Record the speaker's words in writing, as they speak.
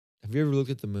Have you ever looked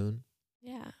at the moon?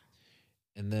 Yeah.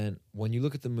 And then when you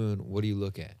look at the moon, what do you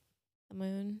look at? The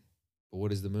moon. But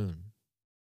what is the moon?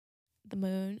 The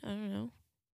moon. I don't know.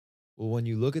 Well, when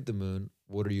you look at the moon,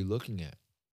 what are you looking at?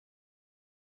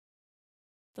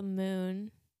 The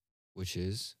moon. Which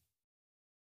is,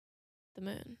 The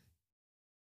moon.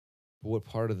 but what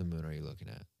part of the moon are you looking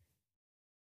at?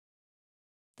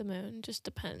 The moon. Just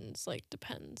depends. Like,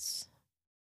 depends.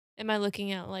 Am I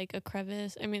looking at, like, a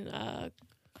crevice? I mean,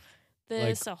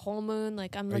 this, a whole moon.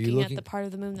 Like, I'm Are you looking at the looking- part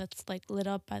of the moon that's, like, lit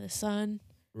up by the sun.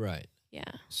 Right. Yeah.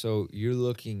 So you're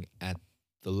looking at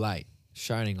the light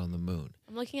shining on the moon.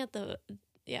 I'm looking at the,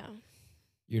 yeah.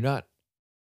 You're not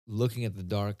looking at the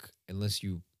dark unless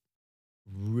you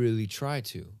really try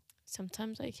to.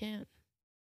 Sometimes I can't.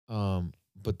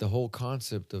 But the whole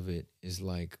concept of it is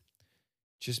like,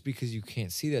 just because you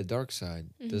can't see that dark side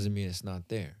doesn't mean it's not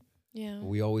there. Yeah.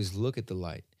 We always look at the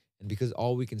light. And because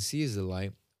all we can see is the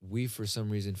light, we for some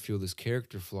reason feel this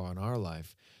character flaw in our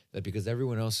life that because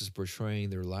everyone else is portraying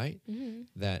their light,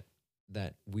 that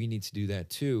we need to do that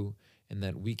too, and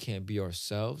that we can't be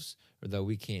ourselves or that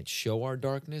we can't show our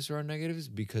darkness or our negatives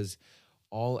because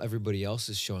all everybody else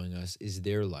is showing us is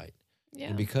their light. Yeah.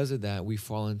 And because of that, we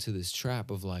fall into this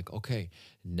trap of like, okay,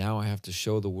 now I have to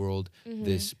show the world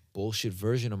this bullshit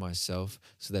version of myself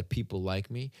so that people like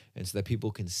me and so that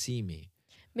people can see me.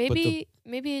 Maybe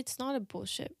it's not a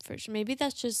bullshit version. Maybe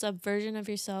that's just a version of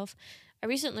yourself. I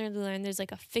recently learned there's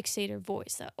like a fixator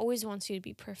voice that always wants you to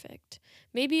be perfect.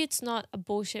 Maybe it's not a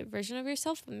bullshit version of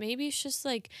yourself, but maybe it's just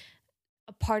like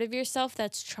a part of yourself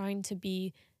that's trying to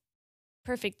be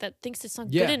perfect, that thinks it's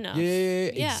not good enough. Yeah,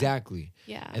 exactly.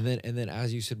 Yeah. And then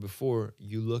as you said before,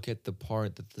 you look at the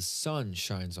part that the sun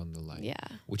shines on the light. Yeah.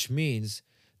 Which means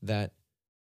that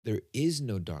there is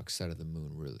no dark side of the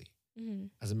moon, really.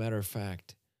 As a matter of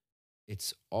fact,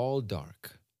 it's all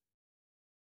dark.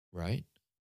 Right?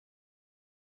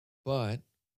 But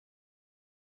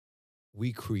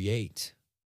we create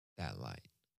that light.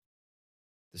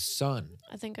 The sun.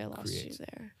 I think I lost creates. you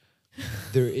there.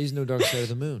 There is no dark side of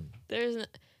the moon. There's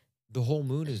The whole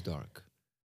moon is dark.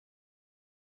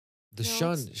 The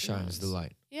sun shines the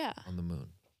light on the moon.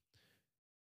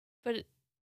 But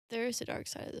there is a dark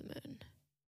side of the moon.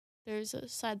 There's a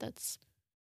side that's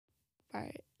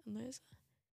bright and there's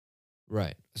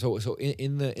Right. So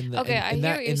in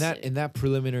that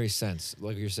preliminary sense,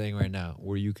 like you're saying right now,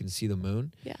 where you can see the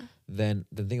moon, then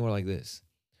think about it like this.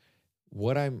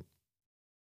 What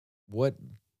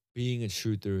being a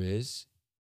truther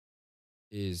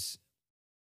is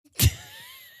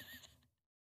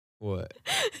what?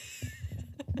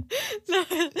 No,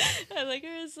 I like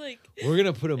her as like we're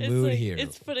gonna put a moon like, here.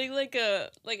 It's putting like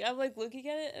I'm like looking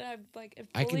at it and I'm like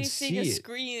I can seeing a see it.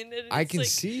 screen and I can like,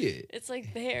 see it. It's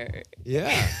like there.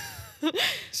 Yeah.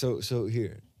 So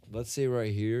here, let's say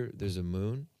right here there's a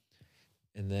moon,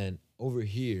 and then over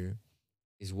here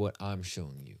is what I'm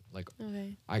showing you. Like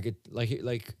okay. I could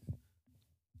like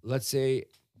let's say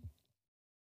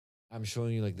I'm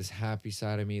showing you like this happy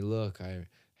side of me. Look, I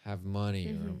have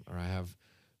money or I have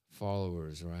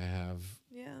followers or I have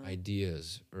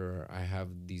ideas or I have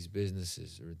these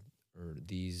businesses or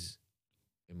these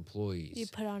employees. You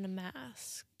put on a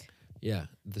mask. Yeah,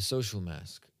 the social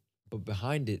mask. But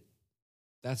behind it,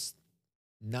 that's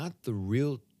not the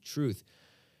real truth.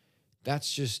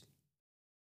 That's just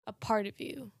a part of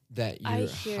you that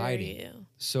you're hiding. You.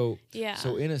 So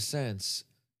in a sense,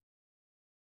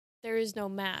 there is no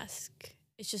mask.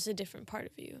 It's just a different part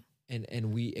of you.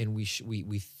 And we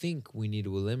think we need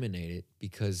to eliminate it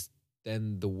because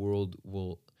then the world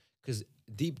will, because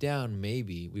deep down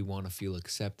maybe we want to feel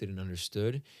accepted and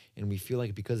understood, and we feel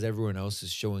like because everyone else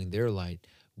is showing their light,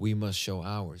 we must show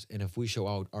ours. And if we show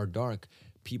out our dark,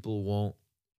 people won't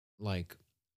like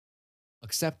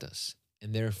accept us,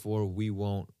 and therefore we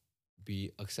won't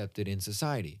be accepted in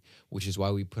society, which is why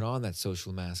we put on that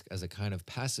social mask as a kind of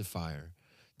pacifier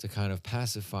to kind of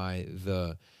pacify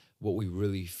what we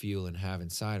really feel and have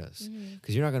inside us.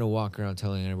 Because you're not going to walk around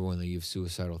telling everyone that you have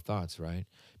suicidal thoughts, right?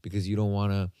 Because you don't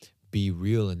want to be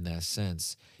real in that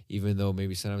sense, even though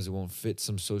maybe sometimes it won't fit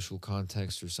some social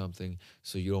context or something,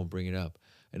 so you don't bring it up.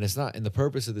 And it's not, and the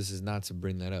purpose of this is not to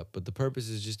bring that up, but the purpose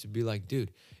is just to be like,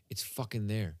 dude, it's fucking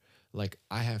there. Like,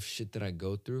 I have shit that I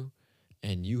go through,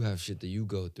 and you have shit that you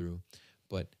go through.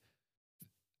 But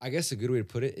I guess a good way to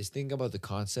put it is think about the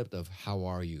concept of how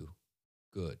are you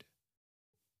good?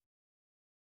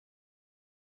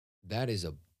 That is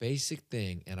a basic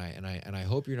thing, and I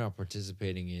hope you're not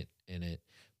participating in it,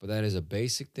 but that is a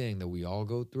basic thing that we all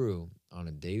go through on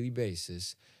a daily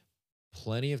basis.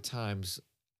 Plenty of times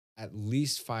at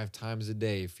least 5 times a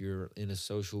day if you're in a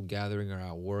social gathering or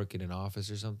at work in an office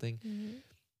or something, Hmm.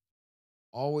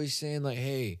 always saying like,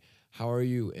 "Hey, how are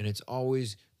you?" And it's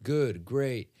always good,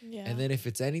 great. And Yeah. then if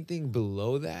it's anything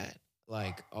below that,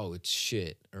 like, "Oh, it's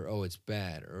shit," or "Oh, it's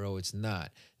bad," or "Oh, it's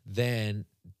not," then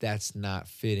that's not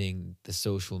fitting the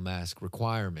social mask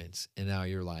requirements. And now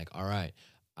you're like, "All right,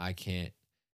 I can't.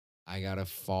 I gotta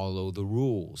follow the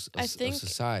rules I of think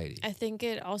society." I think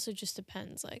it also just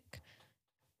depends like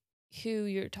who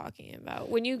you're talking about.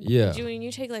 When you Yeah, do when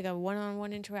you take like a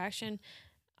one-on-one interaction,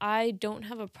 I don't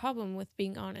have a problem with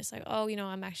being honest. Like, oh,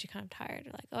 I'm actually kind of tired.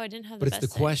 Or like, oh, I didn't have the but it's the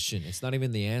best day. question. It's not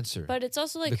even the answer. But it's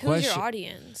also The like who's your question,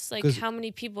 audience? Like because how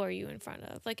many people are you in front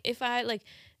of? Like if I like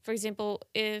for example,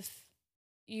 if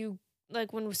you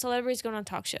like when celebrities go on a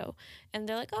talk show and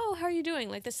they're like, "Oh, how are you doing?"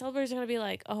 Like the celebrities are going to be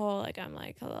like, "Oh, like I'm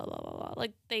like blah blah blah blah."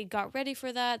 Like they got ready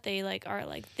for that. They like are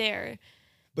like there.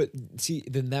 But see,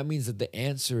 then that means that the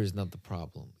answer is not the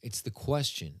problem. It's the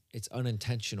question. It's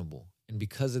unintentional. And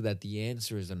because of that, the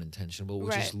answer is unintentional,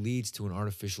 which Right. just leads to an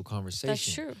artificial That's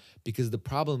conversation. true. Because the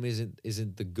problem isn't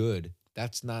the good.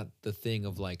 That's not the thing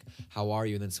of like, how are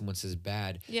you? And then someone says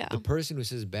bad. Yeah. The person who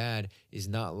says bad is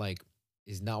not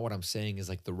what I'm saying is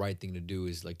like the right thing to do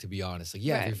is like to be honest. Like,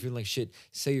 yeah, if Right. you're feeling like shit,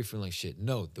 say you're feeling like shit.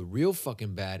 No, the real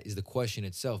fucking bad is the question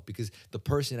itself because the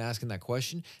person asking that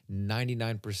question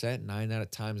 99%, 9 out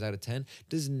of 10,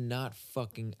 does not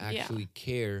fucking Yeah. actually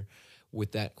care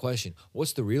with that question.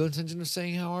 What's the real intention of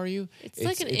saying how are you? It's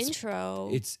like an intro.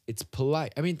 It's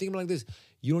polite. I mean, think about it like this.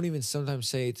 You don't even sometimes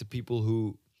say it to people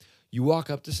who you walk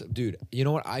up to dude, you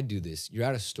know what? I do this. You're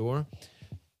at a store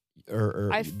or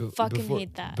I fucking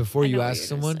hate that. before I you know what ask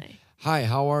you're gonna someone, say. "Hi,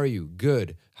 how are you?"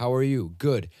 "Good." "How are you?"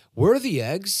 "Good." "Where are the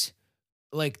eggs?"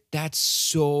 Like that's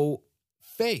so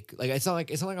fake. Like it's not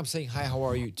like I'm saying hi, how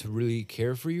are you to really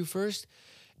care for you first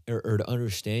or to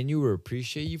understand you or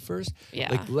appreciate you first. Like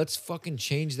Yeah. let's fucking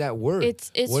change that word. It's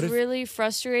What if really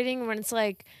frustrating when it's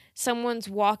like someone's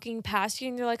walking past you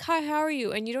and they're like, "Hi, how are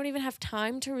you?" and you don't even have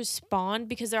time to respond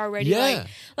because they're already yeah,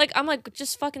 like I'm like,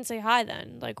 just fucking say hi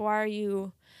then. Like, why are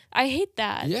you? I hate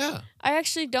that. yeah. I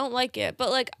actually don't like it, but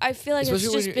like I feel like Especially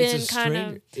it's when just it's a been kind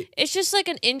of stranger. it's just like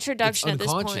an It's introduction at this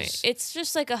point. unconscious. It's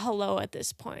just like a hello at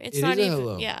this point. It's It is not a even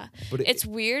hello. yeah. But It's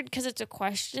weird cuz it's a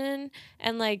question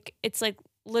and like it's like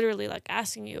literally like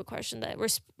asking you a question that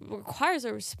requires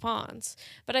a response.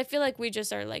 But I feel like we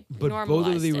just are like but both of the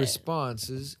normalized it.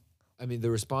 responses, I mean,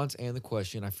 the response and the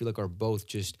question, I feel like are both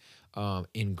just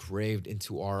engraved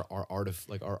into our art of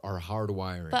like our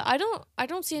hardwiring. But I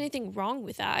don't see anything wrong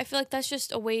with that. I feel like that's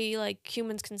just a way like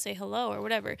humans can say hello or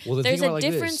whatever. Well, the thing There's a about like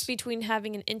difference this, between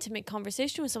having an intimate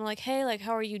conversation with someone like, "Hey, like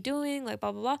how are you doing?" like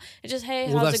blah blah blah. It's just, "Hey,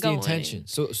 well, how's that's it the going?" intention.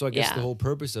 So I guess the Yeah. whole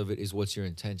purpose of it is what's your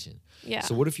intention. Yeah.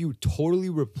 So what if you totally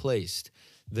replaced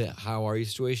the how are you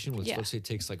situation, which Yeah. let's say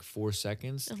takes like 4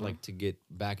 seconds Uh-huh. like to get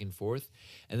back and forth,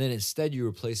 and then instead you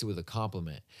replace it with a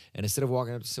compliment. And instead of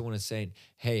walking up to someone and saying,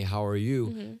 "Hey, how are you?"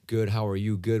 Mhm. "Good, how are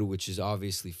you?" "Good," which is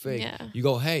obviously fake. Yeah. You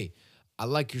go, "Hey, I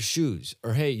like your shoes,"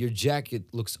 or "Hey, your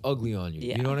jacket looks ugly on you."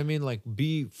 You know Yeah. what I mean? Like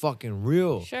be fucking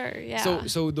real. Sure, So yeah.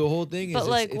 so the whole thing But is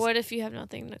like it's what if you have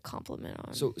nothing to compliment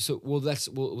on? well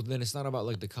then it's not about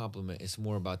like the compliment, it's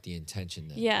more about the intention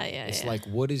then. Yeah, yeah, It's yeah. like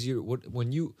what is your what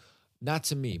when you not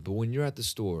to me, but when you're at the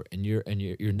store and you're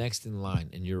next in line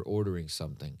and you're ordering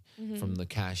something from Mhm. the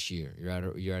cashier,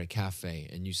 you're at a cafe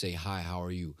and you say, "Hi, how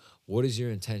are you?" What is your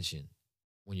intention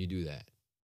when you do that?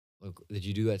 Like did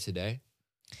you do that today?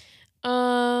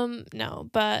 No,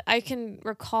 but I can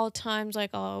recall times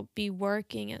like I'll be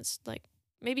working at like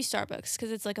maybe Starbucks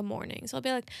because it's like a morning. So I'll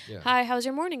be like, Yeah. "Hi, how's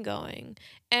your morning going?"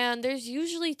 And there's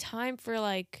usually time for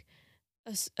like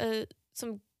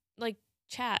some like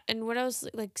chat. And what I was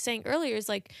like saying earlier is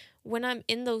like when I'm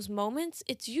in those moments,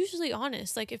 it's usually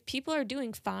honest. Like if people are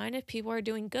doing fine, if people are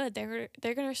doing good, they're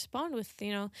gonna respond with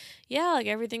yeah, like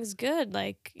everything's good,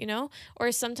 like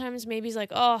or sometimes maybe it's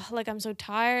like, oh, like I'm so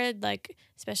tired, like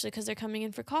especially because they're coming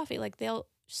in for coffee, like they'll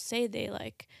say they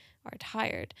like are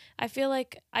tired. I feel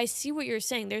like I see what you're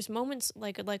saying. There's moments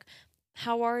like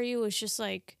how are you is just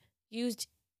like used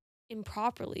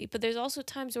improperly, but there's also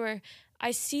times where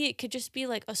I see it could just be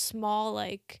like a small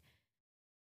way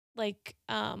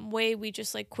we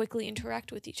just like quickly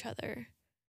interact with each other.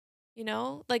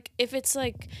 Like if it's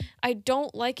like I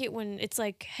don't like it when it's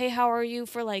like, "Hey, how are you?"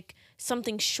 for like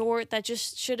something short that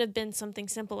just should have been something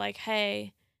simple like,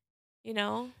 "Hey," you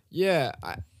know? Yeah,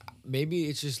 maybe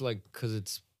it's just like cuz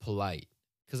it's polite.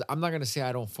 Cuz I'm not going to say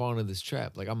I don't fall into this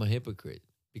trap. Like I'm a hypocrite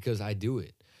because I do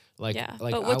it. Like Yeah.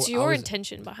 like But I what's I your was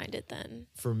intention behind it then?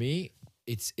 for me,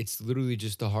 it's literally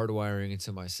just the hardwiring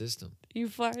into my system. You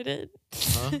farted.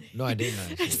 Huh? No, I didn't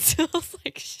It actually. smells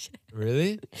like shit.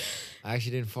 Really? I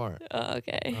actually didn't fart. Oh,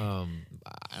 okay.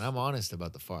 And I'm honest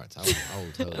about the farts. I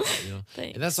will tell you, you know.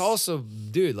 Thanks. And that's also,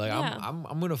 dude. Like Yeah.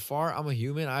 I'm gonna fart. I'm a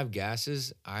human. I have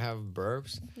gases. I have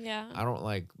burps. Yeah. I don't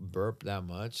like burp that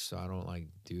much, so I don't like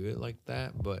do it like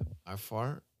that. But I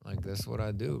fart. Like that's what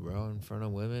I do, bro. In front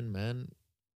of women, men,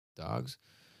 dogs.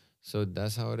 So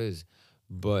that's how it is.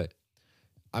 But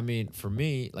I mean, for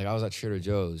me, like I was at Trader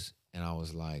Joe's and I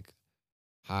was like,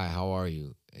 "Hi, how are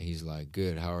you?" And he's like,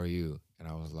 "Good. How are you?" And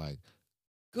I was like,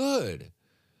 "Good."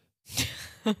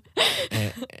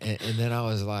 And then I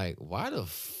was like, "Why the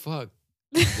fuck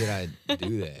did I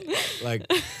do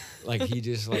that?" Like he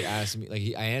just like asked me, like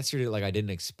I answered it like I didn't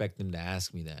expect him to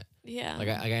ask me that. Yeah. Like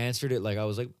I answered it like I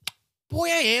was like, "Boy,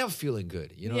 I am feeling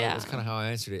good." You know, Yeah. that's kind of how I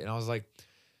answered it, and I was like.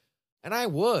 And I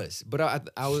was, but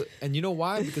I was, and you know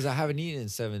why? Because I haven't eaten in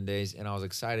 7 days, and I was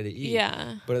excited to eat.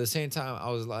 Yeah. But at the same time,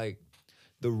 I was like,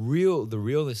 the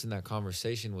realness in that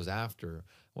conversation was after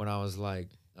when I was like,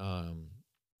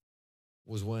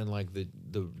 was when like the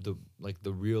like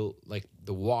the real like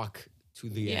the walk to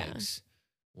the Yeah. eggs,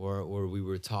 where we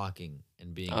were talking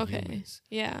and being Okay. humans.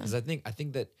 Yeah. Because I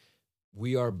think that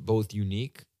we are both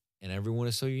unique. And everyone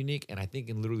is so unique. And I think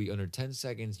in literally under 10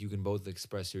 seconds, you can both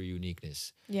express your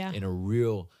uniqueness Yeah. in a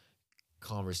real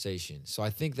conversation. So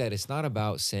I think that it's not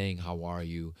about saying, how are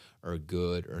you? Or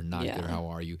good or not good, or Yeah. how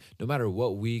are you? No matter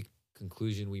what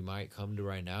conclusion we might come to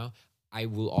right now, I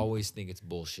will always think it's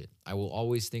bullshit. I will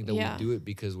always think that Yeah. we do it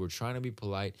because we're trying to be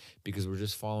polite, because we're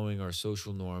just following our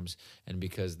social norms, and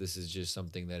because this is just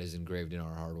something that is engraved in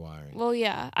our hardwiring. Well,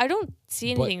 yeah. I don't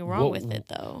see But anything wrong what- with it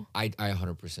though. I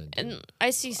 100% do. And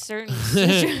I see certain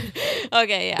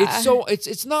Okay, yeah.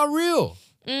 It's not real.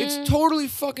 It's Mm, totally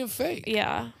fucking fake.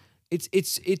 yeah.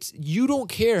 It's you don't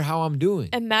care how I'm doing.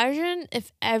 Imagine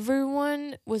if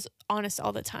everyone was honest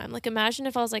all the time. Like imagine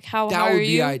if I was like, how are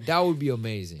you? That would be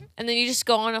amazing. And then you just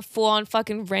go on a full on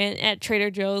fucking rant at Trader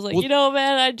Joe's, like, Well, you know,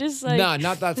 man, I just like Nah,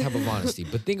 not that type of honesty.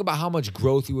 But think about how much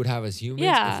growth we would have as humans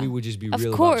Yeah, if we would just be of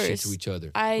real about shit course. to each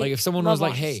other. I Like if someone love was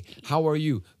like, "Hey, honesty. how are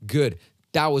you? Good."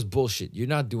 That was bullshit. You're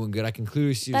not doing good. I can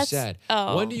clearly see you're That's- sad.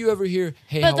 oh. When do you ever hear,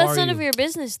 "Hey, But how that's are none you?" of your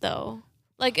business though.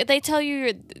 Like if they tell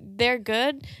you they're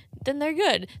good, then they're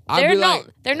good. I'd be like-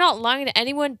 They're not lying to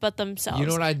anyone but themselves. You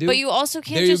know what I do? But you also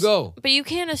can't There you just go. But you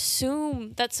can't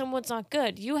assume that someone's not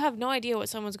good. You have no idea what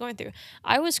someone's going through.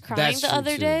 I was crying That's the true,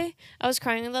 other too. day. I was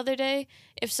crying the other day.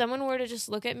 If someone were to just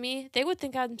look at me, they would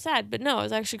think I'm sad. But no, I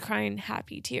was actually crying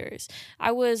happy tears.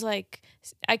 I was like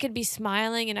I could be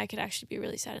smiling and I could actually be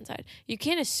really sad inside. You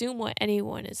can't assume what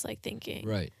anyone is like thinking.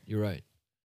 Right. You're right.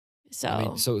 So I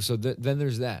mean, then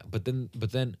there's that. But then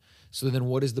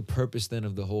what is the purpose then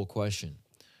of the whole question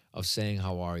of saying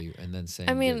how are you and then saying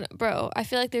I mean, good? bro, I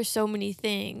feel like there's so many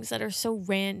things that are so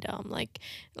random. Like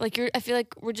I feel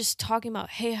like we're just talking about,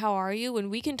 hey, how are you? When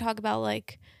we can talk about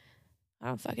like, I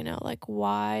don't fucking know, like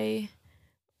why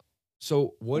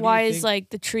So what do why you is think? like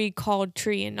the tree called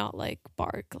tree and not like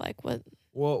bark? Like what?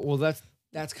 Well,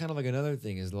 that's kind of like another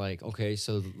thing is like, okay,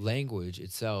 so language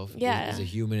itself Yeah. is a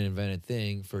human invented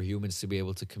thing for humans to be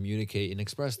able to communicate and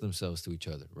express themselves to each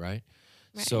other, right?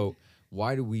 Right. So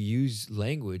why do we use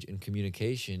language and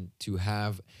communication to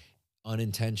have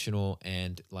unintentional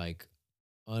and like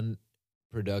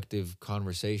unproductive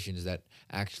conversations that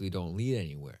actually don't lead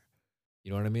anywhere? You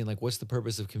know what I mean? Like, what's the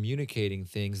purpose of communicating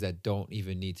things that don't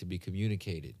even need to be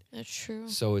communicated? That's true.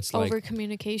 So it's like Over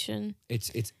communication.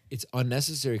 it's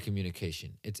unnecessary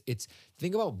communication. It's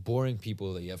think about boring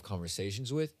people that you have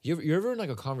conversations with. You're ever in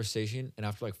like a conversation and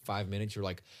after like 5 minutes you're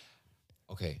like,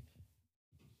 okay,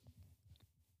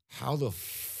 how the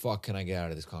fuck can I get out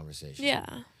of this conversation? Yeah.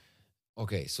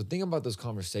 Okay, so think about those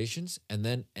conversations and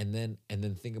then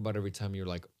think about every time you're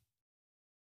like,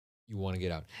 you want to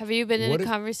get out. Have you been in What a if-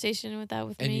 conversation with that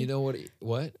with And me? you know what?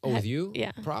 What? Oh, with you?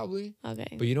 yeah. Probably.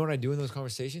 Okay. But you know what I do in those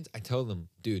conversations? I tell them,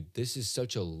 dude, this is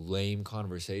such a lame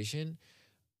conversation.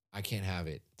 I can't have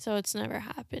it. So it's never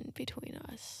happened between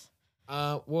us.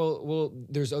 Well,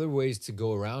 there's other ways to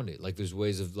go around it. Like there's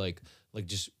ways of like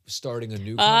just starting a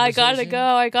new I conversation. gotta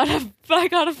go. I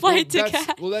got a flight to that's,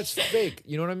 catch. well, that's fake.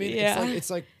 You know what I mean? Yeah. It's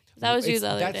like That was you it's- the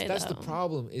other that's, day, That's the though.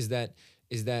 problem is that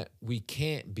we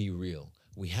can't be real.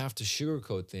 We have to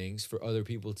sugarcoat things for other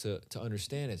people to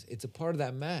understand us. It's a part of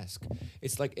that mask.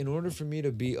 It's like in order for me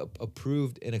to be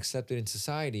approved and accepted in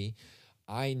society,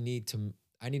 I need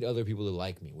other people to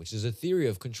like me, which is a theory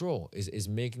of control, is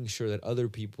making sure that other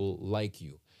people like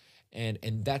you. And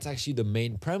that's actually the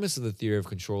main premise of the theory of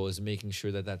control, is making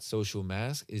sure that social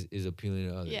mask is appealing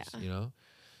to others, Yeah. you know?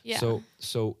 Yeah.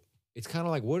 So It's kind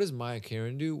of like, what does Maya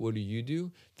Karen do? What do you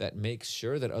do that makes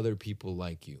sure that other people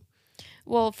like you?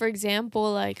 Well, for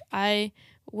example, like I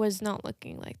was not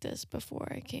looking like this before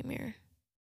I came here.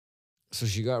 So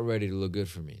she got ready to look good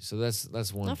for me. So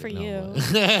that's one Not for thing. No, you.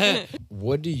 but-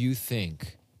 what do you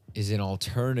think is an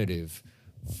alternative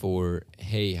for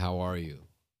hey, how are you?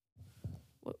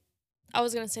 I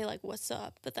was gonna say like, what's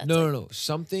up, but that's No, like, no, no.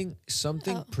 Something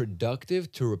Oh.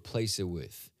 productive to replace it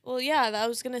with. Well, yeah, I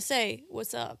was gonna say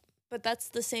what's up, but that's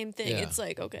the same thing. Yeah. It's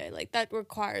like, okay, like that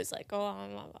requires like, oh,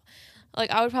 blah, blah. Like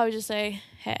I would probably just say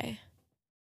hey,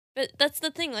 but that's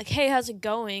the thing. Like, hey, how's it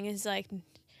going? Is like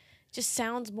just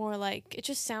sounds more like it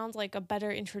just sounds like a better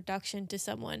introduction to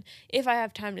someone if I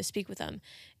have time to speak with them.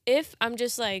 If I'm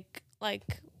just like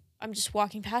I'm just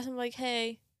walking past them like,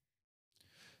 hey,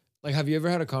 Like, have you ever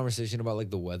had a conversation about like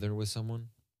the weather with someone?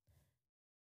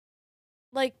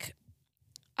 like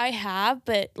I have,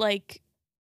 but like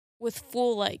with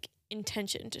full like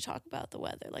intention to talk about the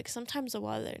weather. Like sometimes the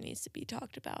weather needs to be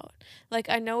talked about. Like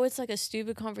I know it's like a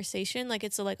stupid conversation, like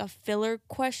it's like a filler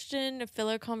question, a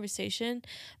filler conversation,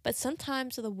 but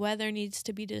sometimes the weather needs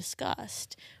to be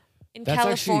discussed. In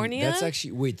California, That's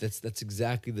actually wait, that's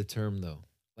exactly the term though.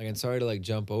 Like, I'm sorry to like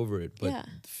jump over it, but Yeah.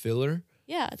 filler.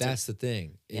 yeah, it's That's the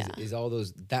thing. Yeah. Is all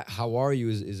those that how are you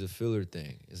is a filler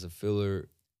thing. Is a filler.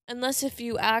 unless if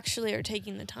you actually are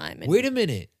taking the time. And Wait a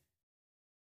minute,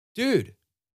 dude.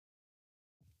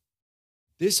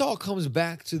 This all comes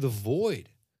back to the void.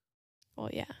 Well,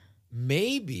 yeah.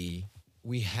 Maybe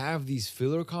we have these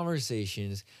filler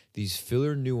conversations, these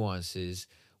filler nuances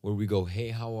where we go, hey,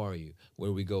 how are you?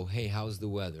 Where we go, hey, how's the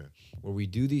weather? Where we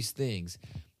do these things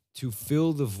to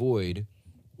fill the void,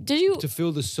 Did you? to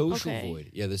fill the social Okay. void.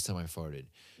 Yeah, this time I farted.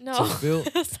 No. To fill,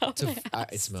 That's not to, what I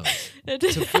it asked. smells. I To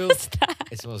didn't fill, ask that.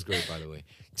 it smells great, by the way.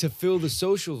 To fill the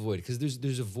social void, because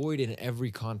there's a void in every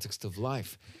context of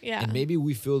life. Yeah. And maybe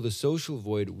we fill the social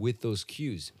void with those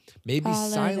cues. Maybe Follow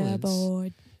the silence.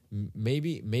 board.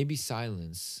 Maybe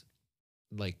silence,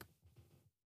 like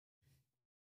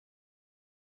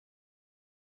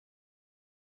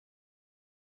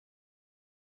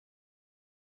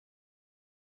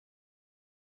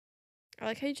I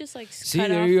like how you just like see, cut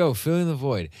there off. you go, filling the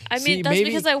void. I mean, See, that's maybe,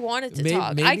 because I wanted to talk.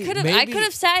 I maybe- could maybe-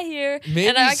 have sat here maybe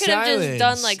and I could have just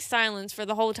done silence. like silence for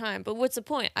the whole time. But what's the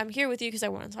point? I'm here with you because I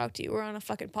want to talk to you. We're on a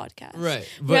fucking podcast. Right,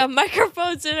 We have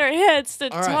microphones in our heads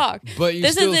to all right, talk. but you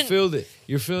This still isn't- filled it.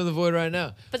 You're filling the void right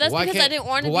now. But that's Why because I can't- didn't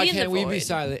want to but why be in the can't we be void.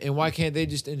 silent? And why can't they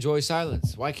just enjoy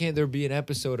silence? Why can't there be an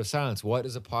episode of silence? What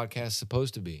is a podcast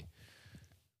supposed to be?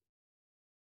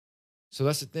 So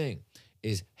that's the thing.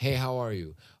 Is hey, how are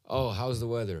you? Oh, how's the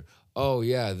weather? Oh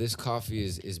yeah, this coffee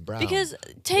is brown. Because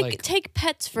Like, take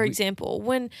pets for we- example.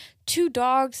 When two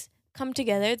dogs come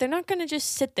together, they're not gonna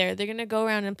just sit there. They're gonna go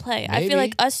around and play. I feel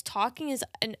like Maybe. us talking is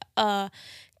an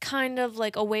kind of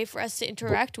like a way for us to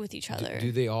interact with each other.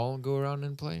 do they all go around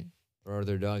and play, or are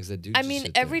there dogs that do? I just mean,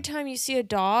 sit every there? time you see a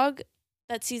dog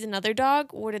that sees another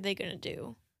dog, what are they gonna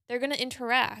do? They're gonna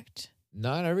interact.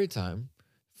 Not every time.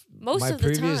 Most My of the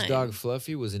previous time. dog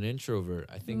Fluffy was an introvert.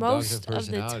 I think dogs Most have of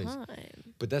the personalities.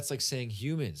 time. But that's like saying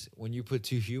humans. When you put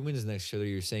two humans next to each other,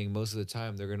 you're saying most of the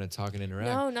time they're gonna talk and interact.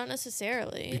 No, not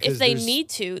necessarily. Because If they there's- need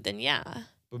to, then yeah.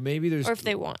 But maybe there's Or if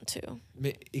they want to.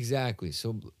 exactly.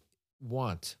 So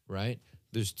want, right?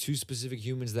 There's two specific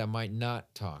humans that might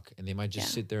not talk and they might just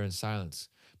Yeah. sit there in silence.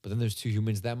 But then there's two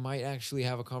humans that might actually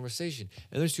have a conversation.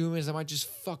 And there's two humans that might just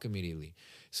fuck immediately.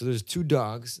 So there's two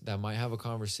dogs that might have a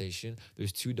conversation.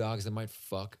 There's two dogs that might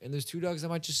fuck. And there's two dogs that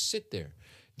might just sit there.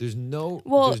 There's no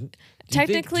Well, there's- do you think-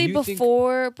 Technically, do you think-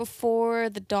 before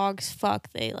the dogs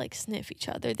fuck, they like sniff each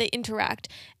other. They interact.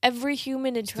 Every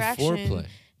human it's the interaction, foreplay.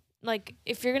 like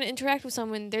if you're gonna interact with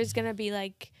someone, there's gonna be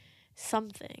like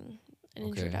something, an Okay.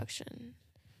 introduction.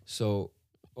 So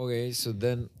okay, so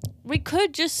then We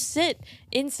could just sit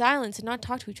in silence and not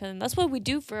talk to each other. And that's what we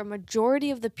do for a majority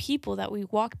of the people that we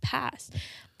walk past.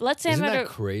 But let's say isn't I'm at that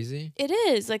crazy? it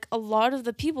is like a lot of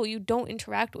the people you don't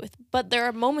interact with, but there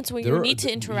are moments when There you are- need to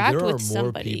th- interact there with are more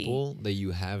somebody. people that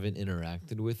you haven't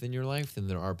interacted with in your life than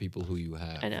there are people who you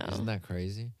have. I know. Isn't that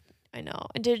crazy? I know.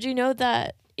 And did you know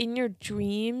that in your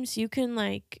dreams you can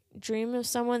like dream of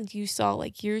someone you saw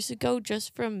like years ago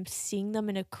just from seeing them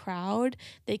in a crowd?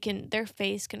 Their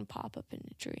face can pop up in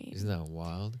a dream. Isn't that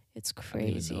wild? It's I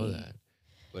crazy. didn't even know that.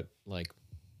 But like,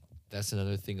 that's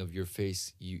another thing of your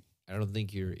face. I don't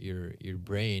think your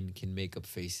brain can make up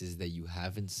faces that you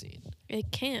haven't seen.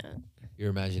 It can't. Your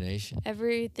imagination.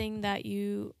 Everything that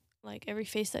you like, every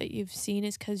face that you've seen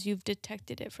is because you've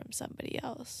detected it from somebody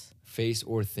else. Face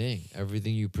or thing.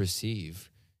 Everything you perceive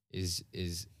is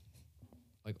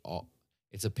like all.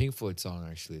 It's a Pink Floyd song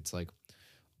actually. It's like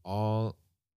all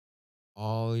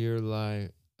all your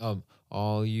life,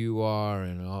 all you are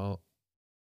and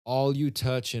all you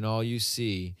touch and all you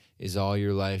see is all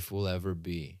your life will ever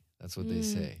be. That's what they Mm.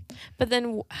 say. But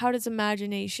then how does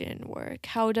imagination work?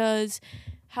 How does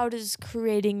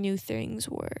creating new things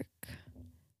work?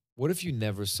 What if you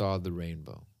never saw the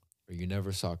rainbow or you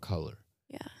never saw color?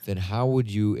 Yeah. Then how would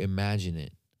you imagine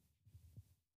it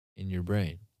in your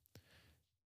brain?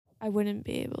 I wouldn't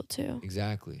be able to.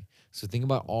 Exactly. So think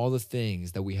about all the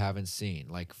things that we haven't seen,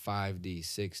 like 5D,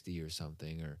 6D or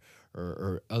something,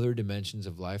 or other dimensions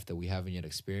of life that we haven't yet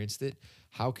experienced it.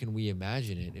 How can we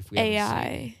imagine it if we haven't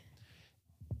seen it? AI.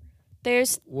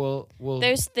 There's Well,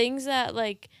 there's things that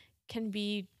like can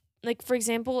be like, for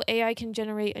example, AI can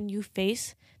generate a new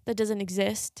face that doesn't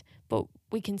exist, but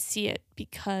we can see it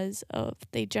because of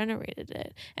they generated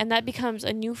it. And that becomes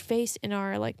a new face in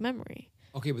our like memory.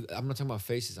 okay, but I'm not talking about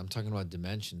faces. I'm talking about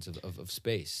dimensions of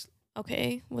space.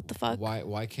 Okay, what the fuck?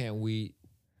 Why can't we?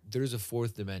 There's a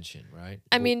fourth dimension, right?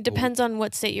 I But mean, depends on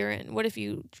what state you're in. What if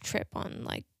you trip on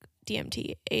like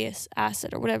DMT,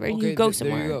 acid, or whatever, and you okay, go there you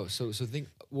somewhere? go. So think.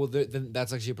 Well, then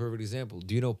that's actually a perfect example.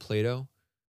 Do you know Plato,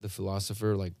 the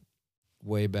philosopher, like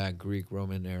way back Greek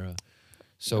Roman era?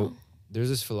 So No. there's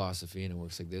this philosophy, and it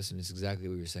works like this, and it's exactly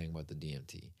what you're saying about the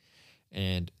DMT.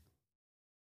 And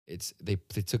it's they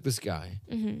took this guy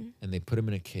Mm-hmm. and they put him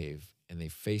in a cave and they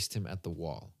faced him at the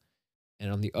wall.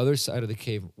 And on the other side of the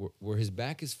cave, where his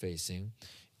back is facing,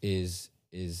 is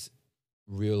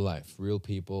real life, real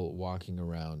people walking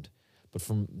around. But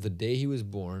from the day he was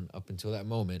born up until that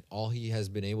moment, all he has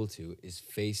been able to is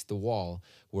face the wall,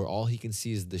 where all he can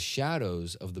see is the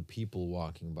shadows of the people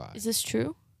walking by. Is this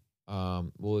true?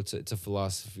 Well, it's a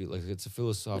philosophy, like it's a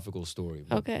philosophical story,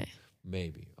 but Okay.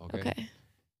 maybe okay. Okay.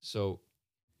 So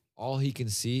all he can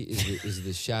see is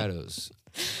the shadows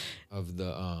of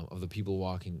the people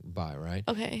walking by, right?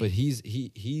 Okay. But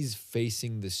he's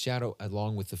facing the shadow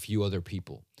along with a few other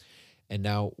people. And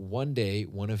now one day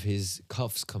one of his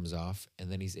cuffs comes off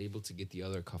and then he's able to get the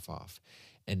other cuff off.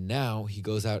 And now he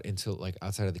goes out into like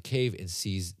outside of the cave and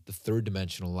sees the third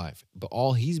dimensional life. But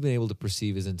all he's been able to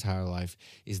perceive his entire life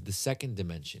is the second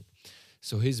dimension.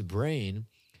 So his brain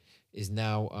is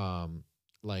now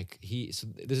like so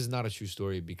this is not a true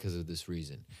story because of this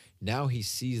reason. Now he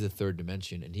sees the third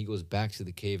dimension and he goes back to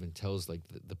the cave and tells like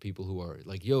the people who are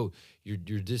like, yo, you're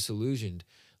disillusioned.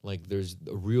 Like there's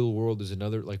a real world, there's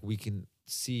another, like we can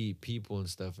see people and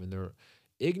stuff, and their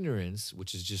ignorance,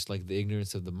 which is just like the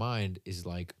ignorance of the mind, is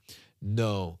like,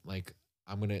 no, like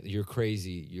you're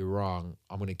crazy, you're wrong.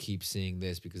 I'm gonna keep seeing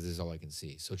this because this is all I can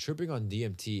see. So tripping on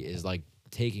DMT is like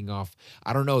taking off.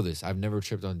 I don't know this. I've never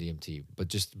tripped on DMT, but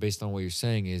just based on what you're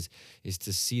saying is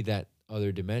to see that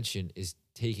other dimension is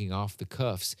taking off the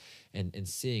cuffs and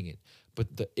seeing it.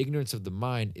 But the ignorance of the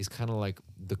mind is kind of like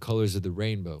the colors of the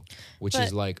rainbow, which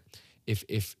is But like if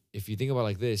you think about it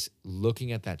like this,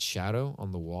 looking at that shadow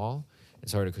on the wall, and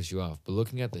sorry to cut you off, but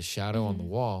looking at the shadow on the mhm.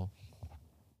 wall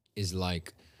is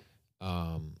like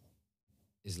um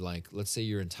let's say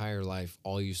your entire life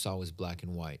all you saw was black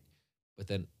and white,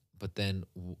 but then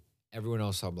everyone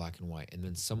else saw black and white, and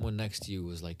then someone next to you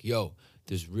was like, yo,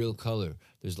 there's real color,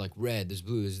 there's like red, there's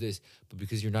blue, there's this. But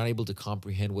because you're not able to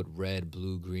comprehend what red,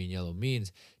 blue, green, yellow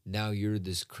means, now you're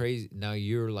this crazy, now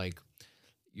you're like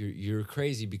you're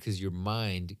crazy because your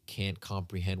mind can't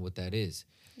comprehend what that is.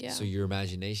 Yeah. So your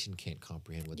imagination can't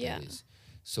comprehend what Yeah. that is.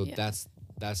 So Yeah.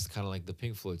 that's kind of like the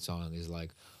Pink Floyd song is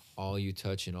like, all you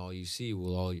touch and all you see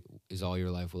is all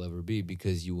your life will ever be,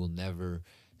 because you will never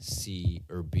see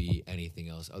or be anything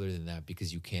else other than that,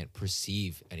 because you can't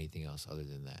perceive anything else other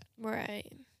than that.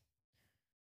 Right.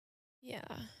 Yeah.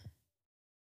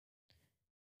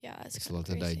 Yeah, it's It's a kind lot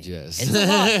of to crazy. digest. It's a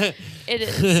lot. It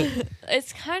is.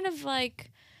 It's kind of like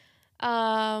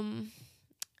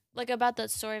about that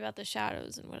story about the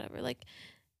shadows and whatever. Like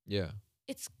Yeah.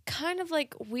 it's kind of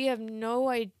like we have no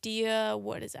idea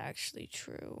what is actually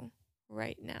true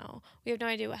right now. We have no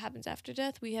idea what happens after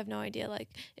death. We have no idea like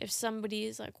if somebody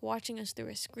is like watching us through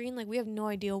a screen, like we have no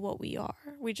idea what we are.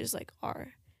 We just like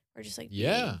are. We're just like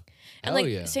Yeah. being. And Hell like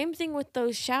yeah. same thing with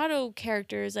those shadow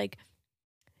characters, like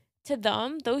to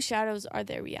them, those shadows are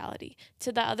their reality.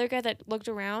 To the other guy that looked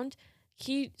around,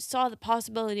 he saw the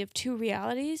possibility of two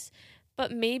realities,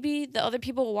 but maybe the other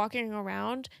people walking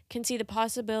around can see the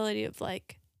possibility of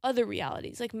like other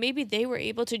realities. Like maybe they were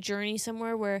able to journey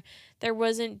somewhere where there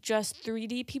wasn't just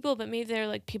 3D people, but maybe they're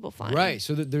like people flying. Right.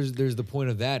 So that there's the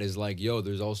point of that is like, yo,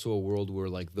 there's also a world where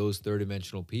like those third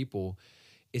dimensional people,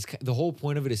 the whole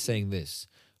point of it is saying this: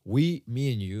 me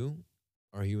and you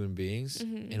are human beings,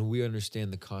 Mhm. and we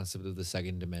understand the concept of the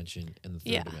second dimension and the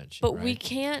third Yeah, dimension. but right? we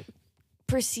can't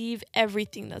perceive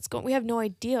everything that's going. We have no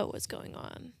idea what's going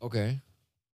on. Okay.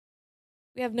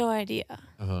 We have no idea.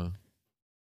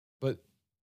 But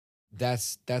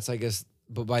that's I guess.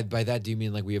 But by that, do you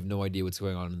mean like we have no idea what's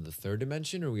going on in the third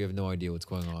dimension, or we have no idea what's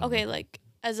going on? Okay, like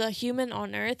as a human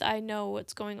on Earth, I know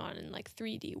what's going on in like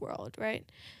 3D world, right?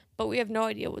 But we have no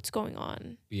idea what's going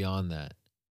on beyond that.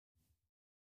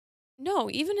 No,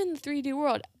 even in the 3D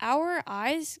world, our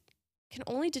eyes can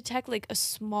only detect like a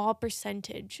small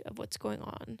percentage of what's going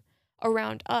on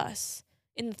around us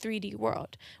in the 3D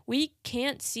world. We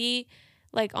can't see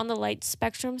like on the light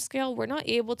spectrum scale, we're not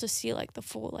able to see like the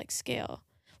full like scale.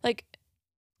 Like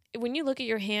when you look at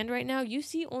your hand right now, you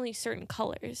see only certain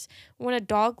colors. When a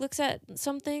dog looks at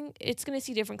something, it's going to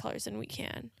see different colors than we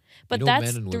can. But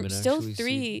that's still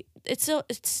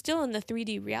it's still in the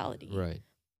 3D reality. Right.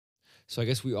 So I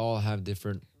guess we all have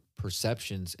different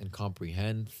perceptions and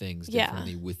comprehend things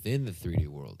differently within the 3D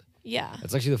world. Yeah.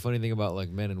 That's actually the funny thing about like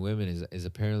men and women is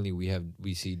apparently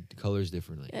we see colors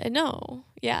differently. No.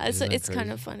 Yeah, it's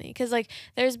kind of funny because like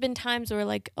there's been times where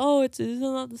like, oh, it's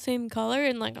not the same color,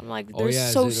 and like I'm like, they're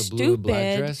so is it a stupid. blue and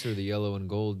black dress or the yellow and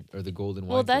gold or the gold and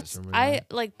white dress?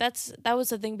 That was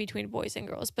the thing between boys and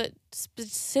girls, but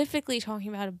specifically talking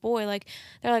about a boy, like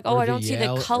they're like, or oh, I don't see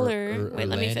the color. Wait,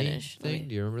 let me finish. Do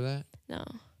you remember that? No.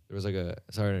 There was like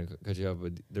sorry to cut you off,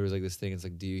 but there was like this thing. It's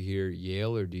like, do you hear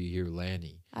Yale or do you hear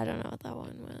Lanny? I don't know what that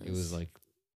one was. It was like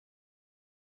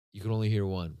you could only hear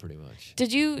one, pretty much.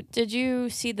 Did you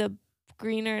see the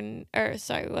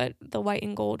the white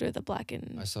and gold or the black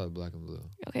and? I saw the black and blue.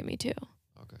 Okay, me too.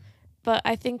 Okay. But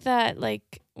I think that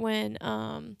like when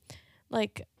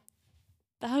like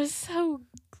that was so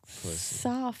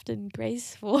soft and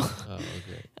graceful. Oh,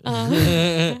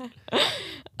 okay.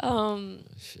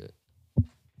 Shit.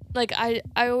 Like I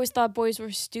always thought boys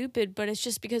were stupid, but it's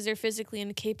just because they're physically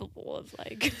incapable of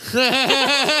like. You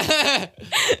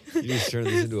just turned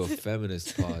this into a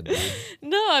feminist pod, dude.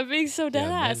 No, I'm being so dead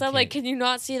ass. I'm like, can you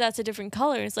not see that's a different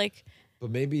color? It's like.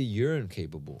 But maybe you're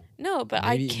incapable. No, but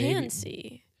I can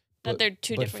see that they're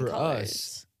two different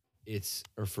colors.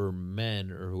 Or for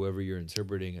men or whoever you're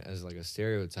interpreting as like a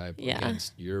stereotype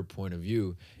against your point of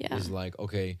view is like,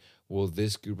 okay, well,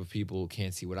 this group of people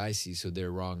can't see what I see, so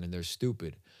they're wrong and they're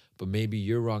stupid. But maybe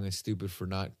you're wrong and stupid for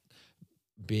not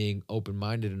being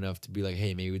open-minded enough to be like,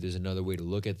 hey, maybe there's another way to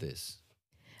look at this.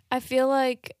 I feel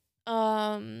like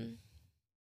when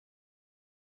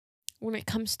it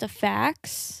comes to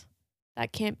facts,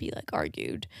 that can't be like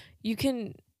argued.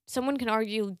 Someone can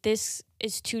argue this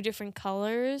is two different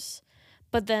colors,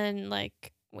 but then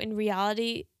like in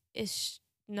reality it's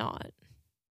not.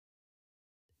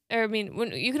 Or I mean,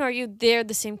 when you can argue they're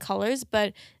the same colors,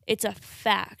 but it's a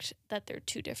fact that they're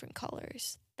two different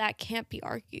colors. That can't be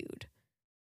argued.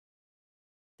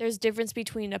 There's difference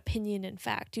between opinion and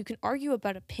fact. You can argue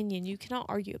about opinion. You cannot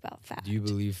argue about fact. Do you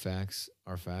believe facts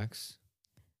are facts?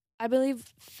 I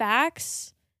believe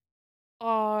facts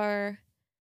are...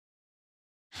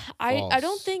 I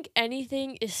don't think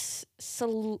anything is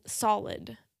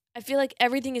solid. I feel like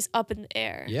everything is up in the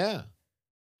air. Yeah.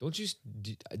 Don't you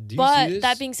do you but see this?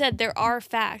 That being said, there are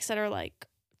facts that are like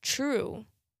true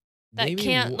that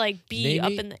can't like be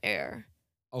up in the air.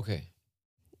 Okay.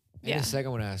 In a second, I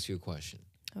want to ask you a question.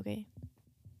 Okay.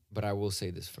 But I will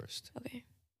say this first. Okay.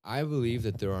 I believe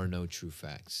that there are no true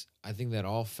facts. I think that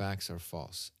all facts are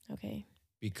false. Okay.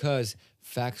 Because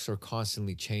facts are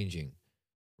constantly changing,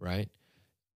 right?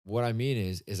 What I mean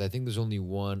is I think there's only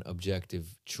one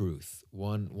objective truth,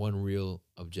 one real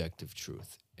objective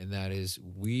truth, and that is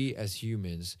we as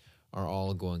humans are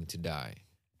all going to die.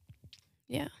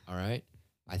 Yeah. All right?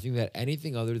 I think that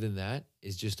anything other than that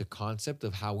is just a concept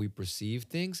of how we perceive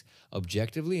things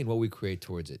objectively and what we create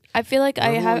towards it. I feel like I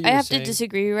have to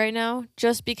disagree right now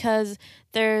just because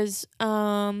there's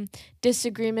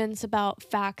disagreements about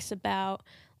facts about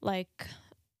like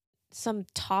some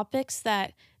topics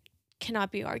that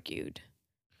cannot be argued.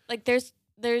 Like there's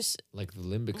like the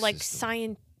limbic like system.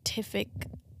 Scientific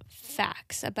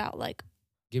facts about like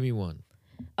give me one.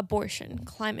 Abortion,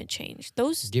 climate change.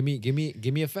 Those give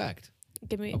me a fact.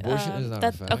 Give me abortion is not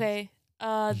a fact. Okay.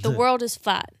 The world is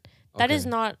flat. That is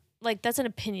not like that's an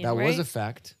opinion. That right? was a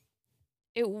fact.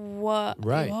 It was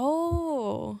right.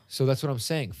 Oh. So that's what I'm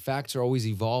saying. Facts are always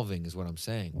evolving, is what I'm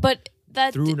saying. But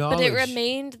that through knowledge, but it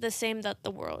remained the same that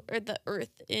the world or the Earth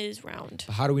is round.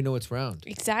 How do we know it's round?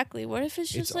 Exactly. What if it's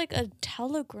just like a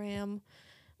telegram?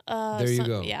 There you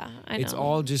go. Yeah, I know. It's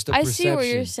all just a perception. I see what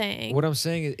you're saying. What I'm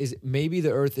saying is maybe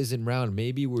the Earth isn't round.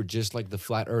 Maybe we're just like the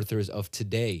flat earthers of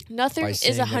today. Nothing is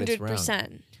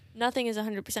 100%. Nothing is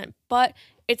 100%. But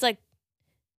it's like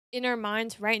in our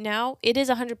minds right now, it is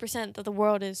 100% that the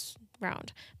world is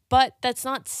round. But that's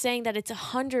not saying that it's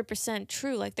 100%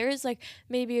 true. Like there is like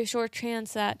maybe a short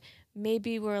chance that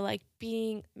maybe we're like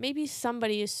maybe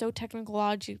somebody is so techno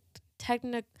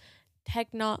Oh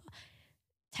my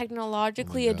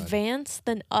technologically God. advanced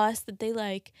than us that they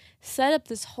like set up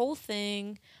this whole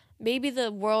thing. Maybe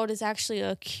the world is actually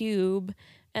a cube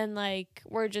and like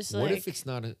we're just What if like, it's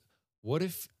not a, what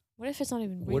if, what if it's not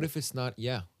even what real? if it's not,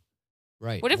 yeah,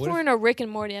 right. What if What we're if, in a Rick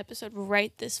and Morty episode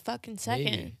right this fucking second?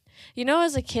 maybe, You know,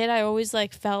 as a kid, I always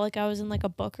like felt like I was in like a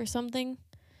book or something.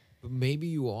 but maybe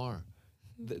you are.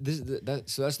 So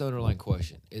that's the underlying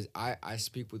question is I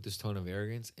speak with this tone of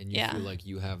arrogance and you Yeah. feel like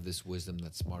you have this wisdom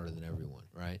that's smarter than everyone,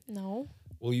 right? No,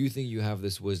 Well, you think you have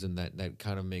this wisdom that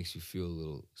kind of makes you feel a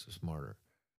little smarter.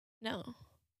 no.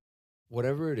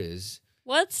 Whatever it is,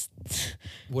 What's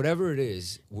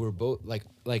we're both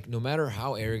like no matter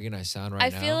how arrogant I sound right I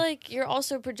now. feel like you're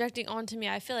also projecting onto me.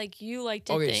 I feel like you like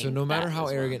to think. Okay, so no matter that how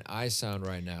as well. arrogant I sound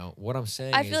right now, what I'm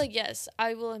saying I is feel like yes,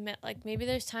 I will admit like maybe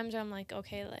there's times where I'm like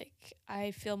okay, like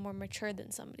I feel more mature than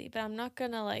somebody, but I'm not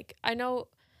gonna like I know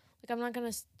like I'm not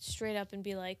gonna straight up and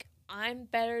be like I'm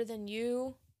better than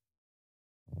you.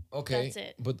 okay, That's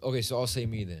it. but okay, so I'll say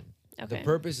me then. Okay. The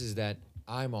purpose is that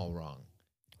I'm all wrong.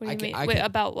 What do I you can- mean? I Wait, can-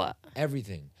 about what?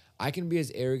 Everything. I can be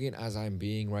as arrogant as I'm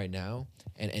being right now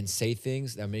and say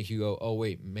things that make you go, oh,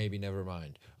 wait, maybe never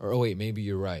mind. Or, oh, wait, maybe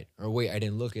you're right. Or, wait, I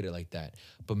didn't look at it like that.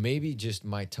 But maybe just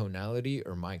my tonality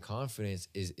or my confidence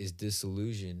is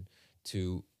disillusioned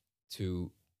to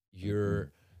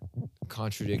your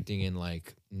contradicting and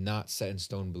like not set in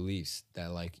stone beliefs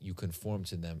that like you conform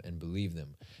to them and believe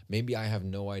them. Maybe I have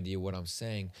no idea what I'm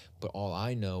saying, but all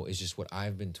I know is just what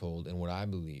I've been told and what I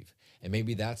believe. And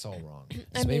maybe that's all wrong.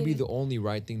 I So maybe mean- the only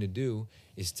right thing to do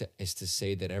is to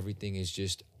say that everything is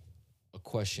just a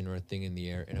question or a thing in the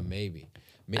air and a maybe.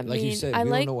 I Like you mean, said, I we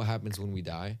don't like- know what happens when we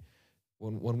die.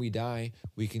 When we die,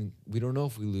 we don't know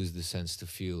if we lose the sense to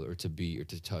feel or to be or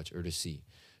to touch or to see.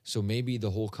 So maybe the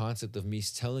whole concept of me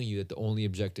telling you that the only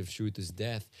objective truth is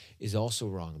death is also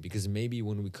wrong, because maybe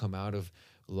when we come out of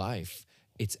life,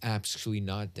 it's actually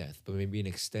not death, but maybe an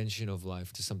extension of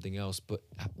life to something else. But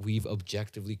we've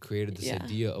objectively created this Yeah.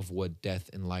 idea of what death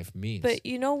and life means. But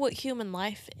you know what human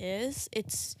life is?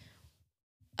 It's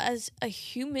as a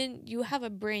human, you have a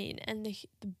brain, and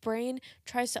the brain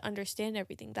tries to understand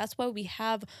everything. That's why we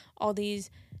have all these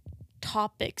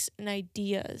topics and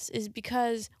ideas, is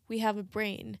because we have a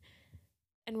brain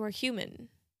and we're human.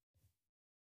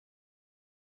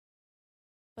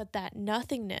 But that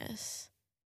nothingness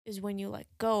is when you let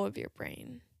go of your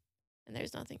brain and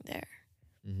there's nothing there.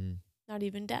 Mm-hmm. Not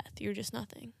even death. You're just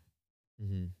nothing.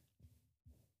 Mm-hmm.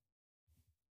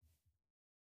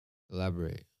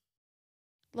 Elaborate.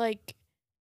 Like,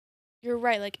 you're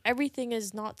right. Like, everything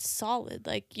is not solid.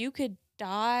 Like, you could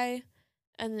die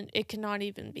and then it cannot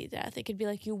even be death. It could be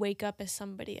like you wake up as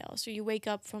somebody else, or you wake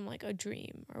up from like a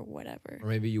dream or whatever. Or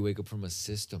maybe you wake up from a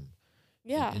system.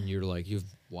 Yeah. And you're like, you have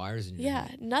wires in your Yeah.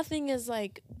 head. Nothing is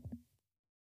like,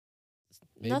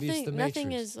 Maybe it's the nothing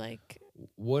Matrix. is like,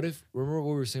 What if, remember what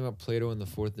we were saying about Plato in the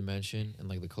fourth dimension and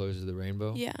like the colors of the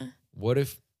rainbow? yeah. What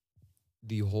if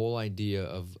the whole idea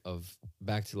of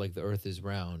back to like the earth is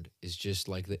round is just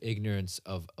like the ignorance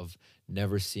of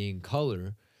never seeing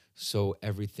color, so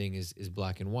everything is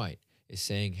black and white? Is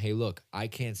saying, hey, look, I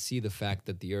can't see the fact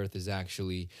that the earth is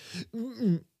actually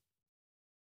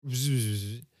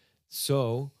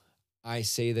so I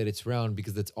say that it's round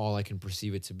because that's all I can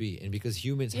perceive it to be. And because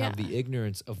humans have Yeah. the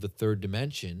ignorance of the third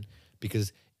dimension,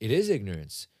 because it is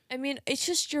ignorance. I mean, it's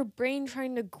just your brain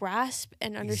trying to grasp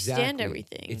and understand Exactly.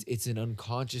 everything. It's an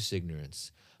unconscious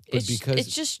ignorance. But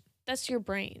It's just, that's your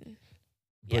brain.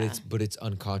 but it's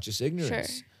unconscious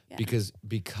ignorance. Sure. Yeah.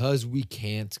 Because we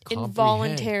can't comprehend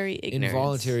Involuntary ignorance.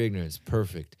 involuntary ignorance.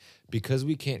 Perfect. Because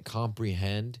we can't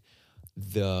comprehend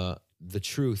the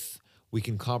truth, we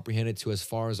can comprehend it to as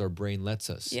far as our brain lets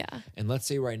us. Yeah. And let's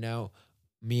say right now,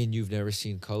 me and you've never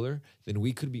seen color, then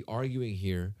we could be arguing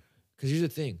here. Because here's the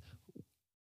thing.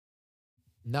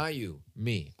 Not you,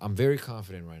 me. I'm very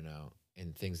confident right now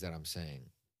in things that I'm saying.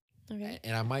 Okay.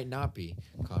 And I might not be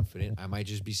confident. I might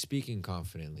just be speaking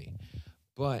confidently.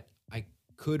 But I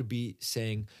could be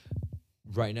saying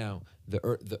right now,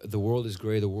 the world is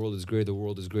gray, the world is gray, the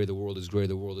world is gray, the world is gray,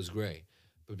 the world is gray.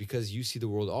 But because you see the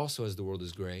world also as the world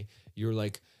is gray, you're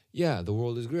like, yeah, the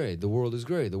world is gray, the world is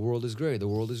gray, the world is gray, the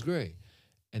world is gray.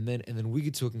 And then we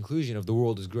get to a conclusion of the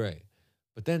world is gray.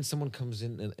 But then someone comes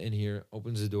in here,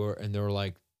 opens the door, and they're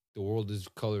like, the world is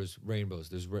colors, rainbows.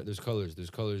 There's colors, there's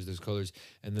colors, there's colors.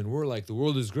 And then we're like, the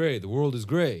world is gray, the world is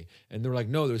gray. And they're like,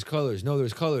 no, there's colors, no,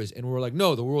 there's colors. And we're like,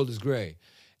 no, the world is gray.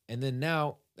 And then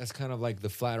now that's kind of like the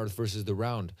flat earth versus the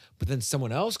round. But then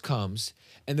someone else comes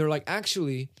and they're like,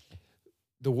 actually,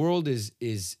 the world is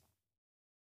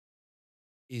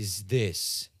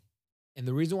this. And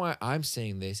the reason why I'm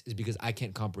saying this is because I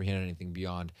can't comprehend anything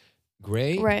beyond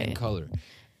gray and Right. color.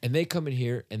 And they come in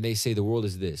here and they say the world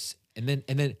is this. And then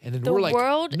The we're like,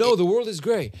 world no, the world is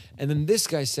gray. And then this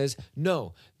guy says,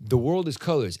 no, the world is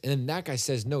colors. And then that guy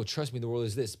says, no, trust me, the world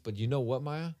is this. But you know what,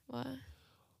 Maya? What?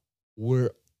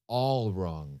 We're all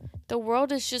wrong. The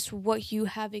world is just what you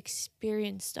have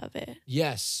experienced of it.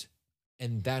 Yes.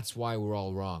 And that's why we're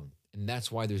all wrong. And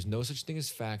that's why there's no such thing as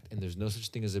fact and there's no such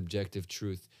thing as objective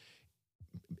truth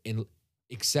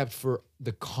except for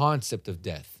the concept of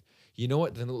death. You know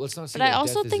what? Then let's not say But I that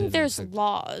also death is think an there's effect-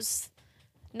 laws.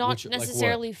 Not Which- like what?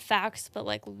 necessarily facts, but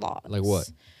like laws. Like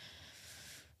what?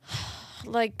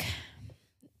 Like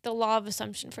the law of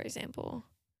assumption, for example.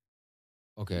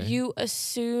 Okay. You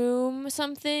assume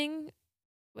something.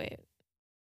 Wait.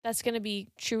 That's going to be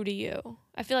true to you.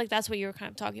 I feel like that's what you were kind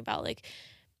of talking about. Like,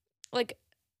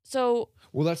 so.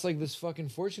 Well, that's like this fucking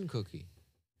fortune cookie.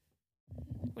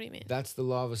 What do you mean? That's the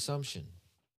law of assumption.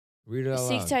 Read it out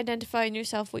Seek loud. to identify in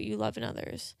yourself what you love in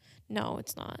others. No,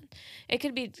 it's not. It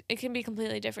can be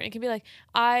completely different. It can be like,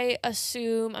 I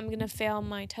assume I'm going to fail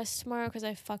my test tomorrow because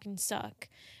I fucking suck.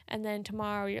 And then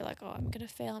tomorrow you're like, oh, I'm going to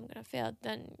fail.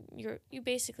 Then you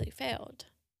basically failed.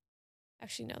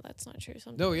 Actually, no, that's not true.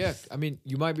 No, yeah. I mean,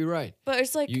 you might be right. But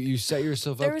it's like You set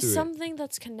yourself up there through is it. something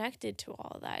that's connected to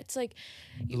all of that. It's like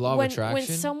The law of when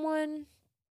attraction? someone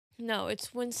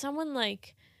it's when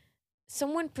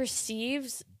someone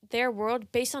perceives their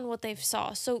world based on what they've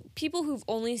saw. So people who've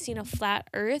only seen a flat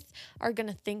earth are going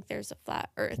to think there's a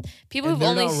flat earth. People And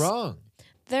who've they're only not wrong.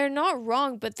 They're not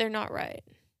wrong, but they're not right.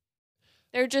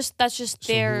 That's just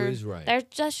So their who is right?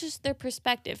 that's just their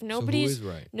perspective. So Nobody's who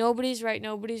is right? nobody's right,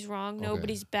 nobody's wrong, Okay.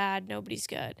 nobody's bad, nobody's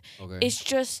good. Okay. It's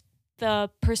just the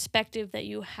perspective that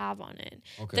you have on it.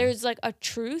 Okay. There's like a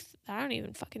truth. I don't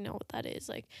even fucking know what that is.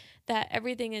 Like that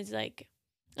everything is like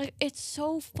it's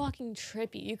so fucking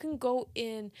trippy. You can go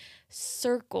in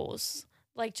circles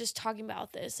like just talking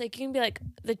about this. Like you can be like,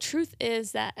 the truth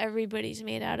is that everybody's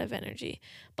made out of energy.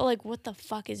 But like, what the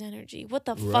fuck is energy? What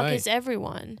the fuck Right. is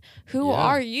everyone? Who Yeah.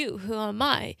 are you? Who am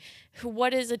I?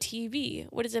 What is a TV?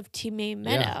 What is a TV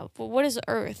made Yeah. of? What is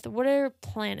Earth? What are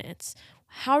planets?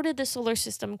 How did the solar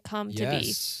system come to be?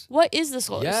 Yes. What is the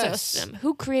solar Yes. system?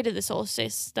 Who created the solar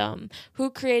system? Who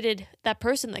created that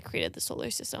person that created the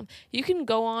solar system? You can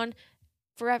go on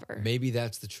forever. Maybe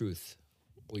that's the truth.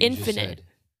 What you just Infinite. said.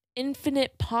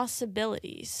 Infinite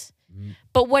possibilities. Mm.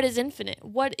 But what is infinite?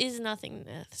 What is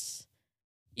nothingness?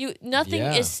 Nothing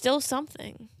Yeah. is still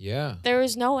something. Yeah. There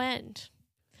is no end.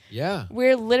 Yeah.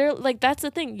 We're literally like that's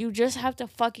the thing. You just have to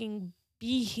fucking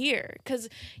be here cuz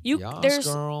Yes, there's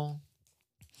girl.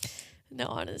 no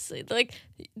honestly. Like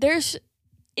there's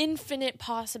infinite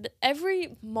possible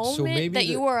every moment maybe that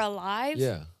you are alive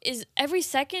Yeah. is every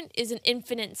second is an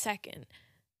infinite second.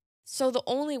 So the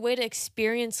only way to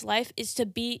experience life is to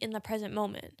be in the present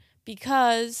moment.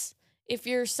 Because if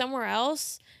you're somewhere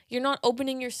else, you're not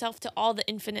opening yourself to all the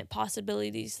infinite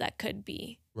possibilities that could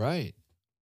be. Right.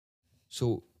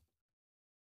 So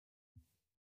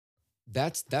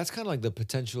that's kind of like the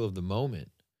potential of the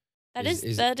moment. That Is- is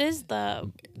is- that is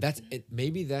the That's it.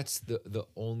 Maybe that's the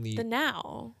only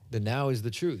now. the now is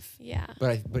the truth. Yeah.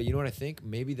 But you know what I think?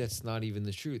 Maybe that's not even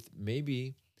the truth.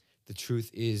 Maybe the truth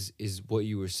is what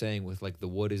you were saying with like the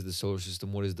what is the solar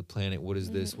system, what is the planet, what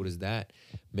is this, what is that?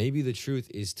 Maybe the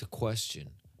truth is to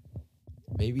question.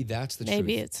 Maybe that's the truth.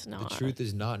 Maybe it's not. The truth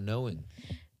is not knowing.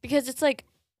 Because it's like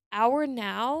our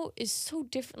now is so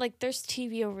different. Like there's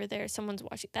TV over there, someone's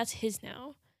watching. That's his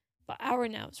now. But our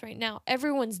now is right now.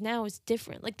 Everyone's now is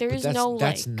different. Like there But is that's- no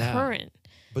that's like now. current.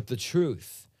 But the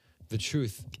truth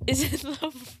Is in the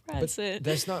but present.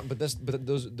 that's not but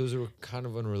those are kind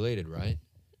of unrelated, right?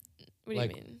 What do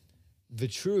like, you mean? The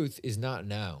truth is not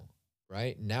now,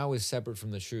 right? Now is separate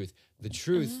from the truth. The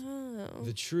truth Oh.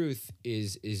 the truth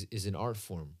is an art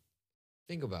form.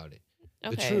 Think about it.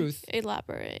 Okay. The truth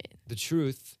Elaborate. the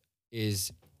truth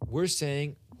is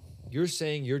you're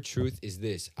saying your truth is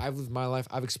this. I've lived my life,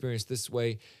 I've experienced this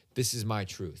way, this is my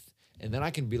truth. And then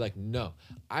I can be like, no,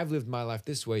 I've lived my life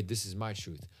this way, this is my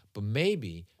truth. But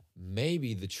maybe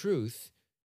the truth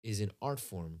is an art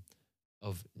form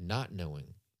of not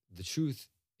knowing. The truth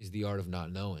is the art of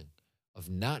not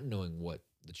knowing what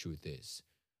the truth is,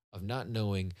 of not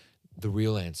knowing the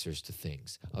real answers to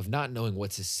things, of not knowing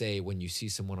what to say when you see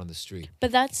someone on the street.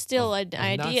 But that's still of an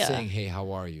idea. Not saying, hey,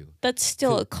 how are you? That's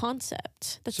still So- a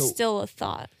concept. That's so- still a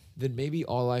thought. Then maybe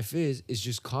all life is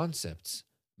just concepts.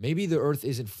 Maybe the earth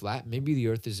isn't flat. Maybe the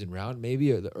earth isn't round.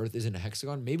 Maybe the earth isn't a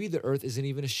hexagon. Maybe the earth isn't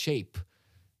even a shape.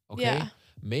 Yeah. Okay?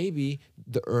 Maybe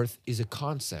the earth is a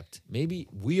concept. Maybe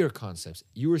we are concepts.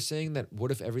 You were saying that what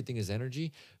if everything is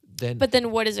energy? Then, But then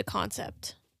what is a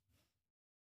concept?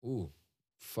 ooh,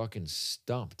 fucking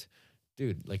stumped.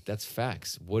 Dude, like that's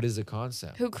facts. What is a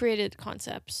concept? Who created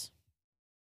concepts?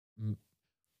 M-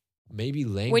 Maybe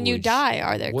language. When you die,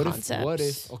 are there what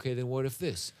concepts? okay, then what if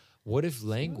this? What if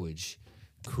language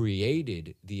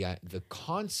created the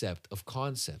concept of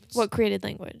concepts? What created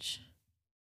language?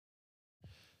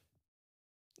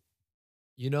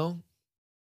 You know,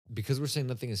 because we're saying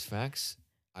nothing is facts,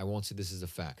 I won't say this is a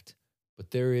fact. But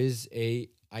there is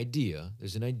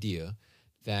there's an idea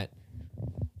that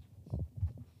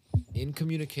in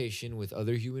communication with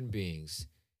other human beings,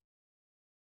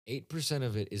 8%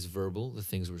 of it is verbal, the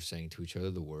things we're saying to each other,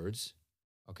 the words,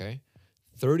 okay?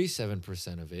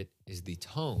 37% of it is the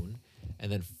tone,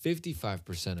 and then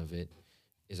 55% of it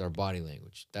is our body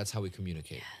language. That's how we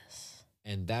communicate. Yes.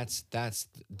 And that's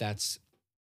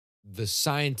the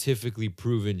scientifically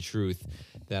proven truth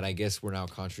that I guess we're now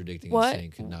contradicting and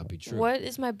saying could not be true. What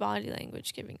is my body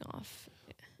language giving off?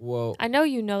 Well, I know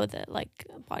you know that, like,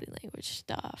 body language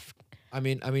stuff. I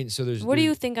mean, so there's. What do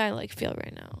you think I like feel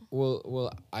right now?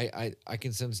 Well, I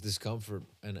can sense discomfort,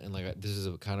 and like this is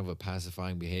a kind of a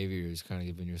pacifying behavior. You're just kind of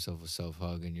giving yourself a self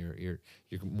hug, and you're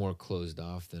more closed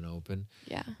off than open.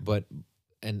 Yeah. But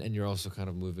and you're also kind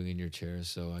of moving in your chair,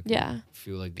 so I can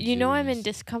feel like the you know I'm in jitteriness.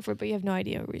 discomfort, but you have no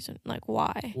idea reason, like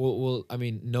why. Well, I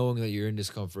mean, knowing that you're in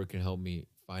discomfort can help me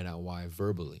find out why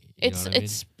verbally. You know what I mean?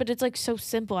 But it's like so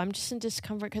simple. I'm just in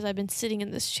discomfort because I've been sitting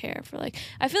in this chair for like,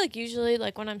 I feel like usually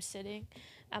like when I'm sitting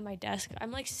at my desk,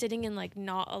 I'm like sitting in like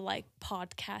not a like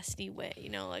podcasty way, you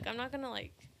know, like I'm not gonna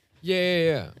like.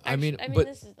 Yeah. I mean, but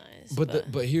this is nice.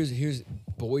 but here's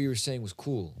but what you were saying was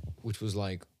cool, which was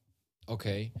like,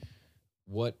 okay,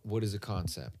 what is a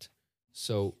concept?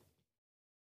 So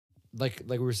like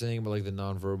we were saying about like the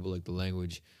nonverbal, like the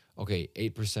language. Okay,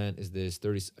 8% is this,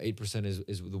 38%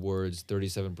 is the words,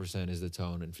 37% is the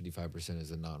tone, and 55%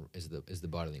 is the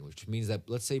body language. Which means that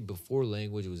let's say before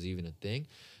language was even a thing,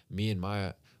 me and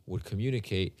Maya would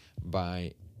communicate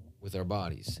with our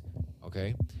bodies.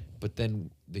 Okay? But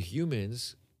then the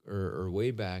humans or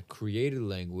way back created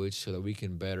language so that we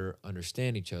can better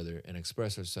understand each other and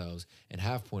express ourselves and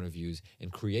have point of views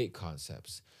and create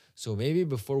concepts. So maybe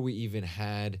before we even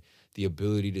had the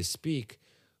ability to speak,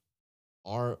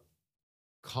 our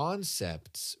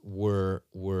concepts were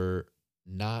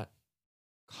not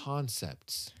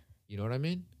concepts. You know what I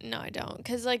mean? No, I don't,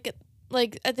 because like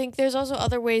I think there's also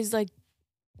other ways, like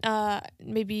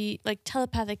maybe like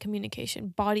telepathic communication,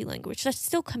 body language. That's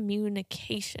still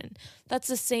communication. That's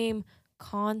the same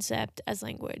concept as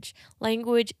language.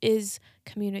 Language is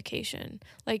communication.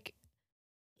 Like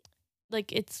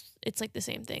it's like the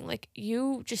same thing. Like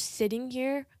you just sitting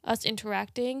here, us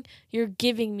interacting, you're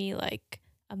giving me like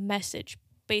a message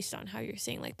based on how you're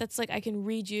saying. Like that's like I can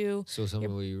read you. So tell me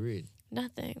what you read.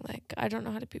 Nothing. Like I don't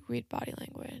know how to read body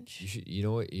language. You should. You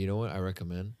know what I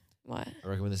recommend. What? I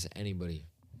recommend this to anybody.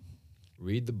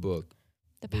 Read the book.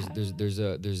 The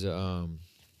There's a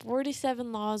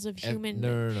 47 laws of human.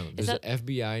 No. There's an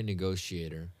FBI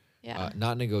negotiator. Yeah.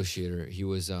 Not negotiator. He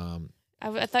was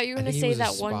I thought you were I gonna think he say was a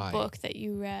that one spy. book that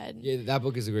you read. Yeah, that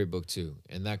book is a great book too,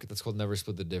 and that's called Never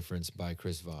Split the Difference by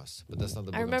Chris Voss. But that's not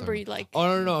the book. I remember I'm you talking like. about.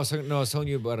 Oh no, I was telling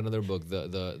you about another book,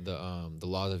 the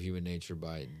Laws of Human Nature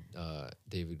by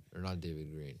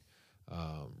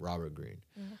Robert Greene.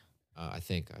 I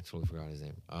think I totally forgot his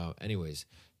name. Anyways,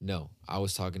 no, I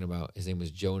was talking about his name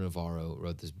was Joe Navarro.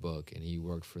 Wrote this book, and he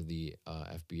worked for the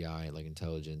FBI, like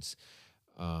intelligence.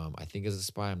 I think as a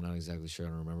spy. I'm not exactly sure. I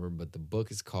don't remember, but the book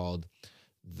is called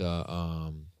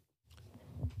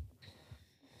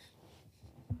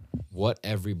What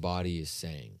Everybody is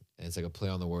Saying, and it's like a play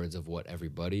on the words of what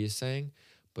everybody is saying,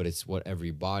 but it's what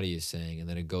everybody is saying, and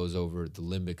then it goes over the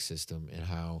limbic system and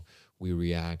how we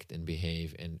react and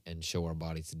behave and show our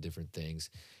bodies to different things,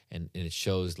 and it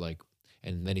shows like,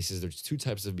 and then he says there's two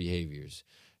types of behaviors,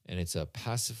 and it's a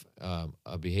passive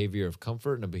a behavior of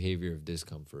comfort and a behavior of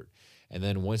discomfort, and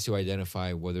then once you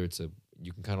identify whether it's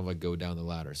you can kind of like go down the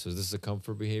ladder. So is this a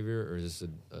comfort behavior or is this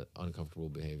a uncomfortable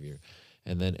behavior?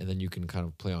 And then you can kind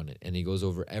of play on it. And he goes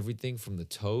over everything from the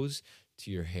toes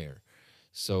to your hair.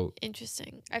 So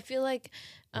interesting. I feel like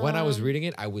when I was reading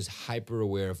it, I was hyper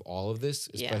aware of all of this,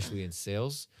 especially in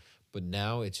sales. But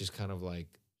now it's just kind of like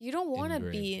you don't want to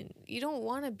be. You don't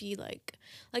want to be like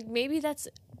maybe that's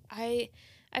I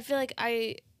feel like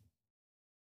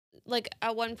like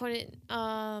at one point,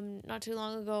 not too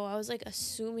long ago, I was like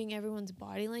assuming everyone's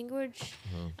body language.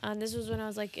 And this was when I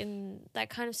was like in that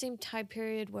kind of same time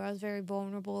period where I was very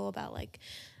vulnerable about like,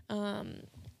 um,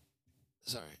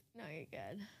 Sorry. no, you're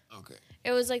good. Okay.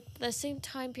 It was like the same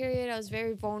time period. I was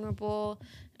very vulnerable.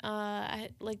 I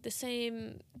had like the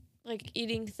same like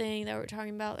eating thing that we're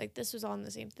talking about. Like this was all in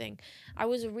the same thing. I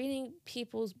was reading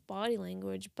people's body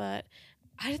language, but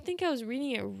I think I was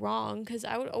reading it wrong because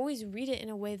I would always read it in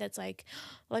a way that's like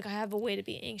I have a way to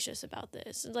be anxious about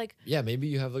this. And like Yeah, maybe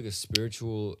you have like a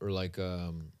spiritual or like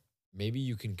maybe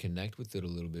you can connect with it a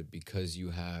little bit because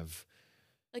you have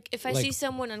like if I like see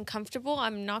someone uncomfortable,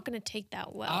 I'm not gonna take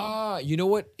that well you know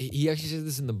what? He actually says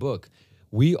this in the book.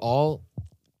 We all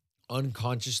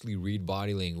unconsciously read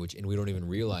body language and we don't even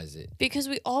realize it. because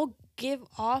we all give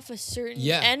off a certain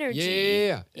Yeah.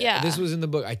 energy. Yeah. This was in the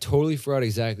book. I totally forgot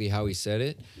exactly how he said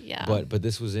it. Yeah. But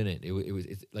this was in it.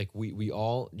 It's like we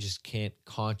all just can't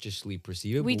consciously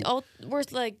perceive it. We're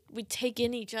like we take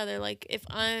in each other. Like if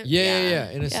I'm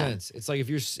Yeah. In a sense, it's like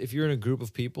if you're in a group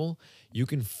of people, you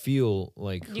can feel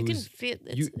like you can feel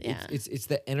it's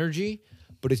the energy,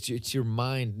 but it's your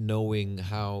mind knowing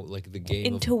how like the game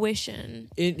intuition.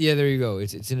 There you go.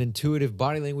 It's an intuitive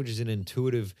body language is an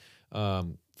intuitive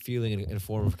feeling and a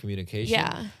form of communication.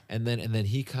 Yeah. And then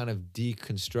he kind of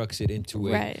deconstructs it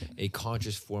into a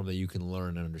conscious form that you can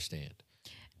learn and understand.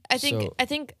 I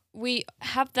think we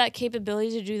have that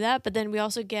capability to do that, but then we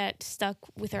also get stuck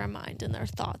with our mind and our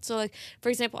thoughts. So like for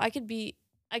example, I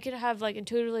could have like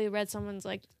intuitively read someone's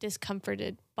like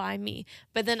discomforted by me,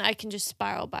 but then I can just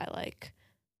spiral by like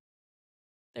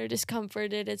they're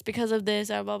discomforted. It's because of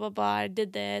this, or blah, blah, blah. I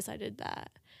did this, I did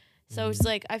that. So it's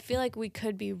like, I feel like we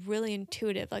could be really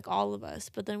intuitive, like all of us,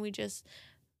 but then we just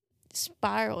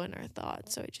spiral in our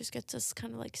thoughts. So it just gets us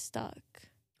kind of like stuck.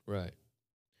 Right.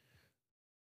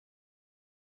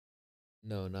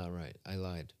 No, not right. I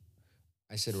lied.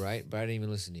 I said right, but I didn't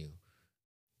even listen to you.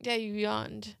 Yeah, you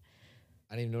yawned.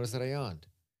 I didn't even notice that I yawned.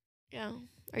 Yeah.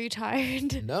 Are you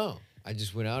tired? No, I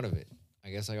just went out of it.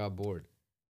 I guess I got bored.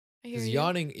 Because you.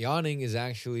 yawning is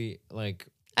actually like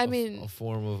a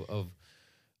form of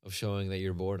showing that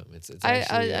you're boredom. It's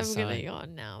actually I'm gonna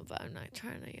yawn now, but I'm not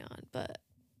trying to yawn. But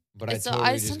I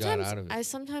totally just got out of it. I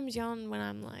sometimes yawn when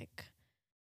I'm like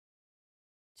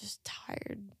just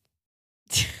tired.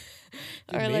 Dude,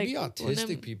 or maybe like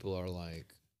autistic people are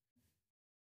like.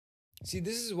 See,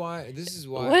 this is why.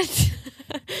 What?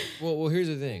 well, here's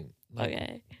the thing. Like,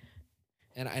 okay.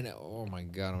 And I know. Oh my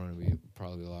god, I'm gonna be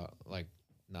probably a lot like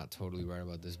not totally right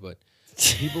about this, but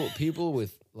people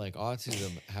with like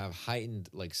autism have heightened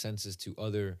like senses to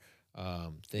other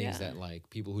things that like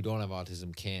people who don't have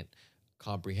autism can't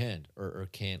comprehend or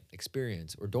can't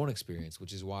experience or don't experience,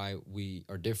 which is why we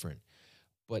are different.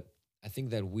 But I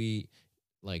think that we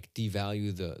like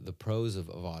devalue the pros of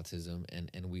autism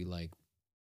and we like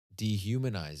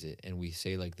dehumanize it and we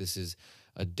say like this is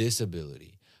a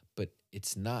disability, but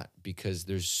it's not, because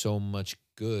there's so much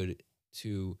good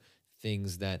to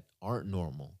things that aren't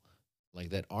normal,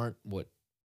 like that aren't what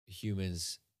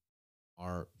humans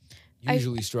are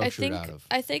usually structured out of.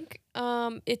 I think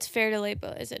it's fair to label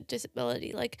it as a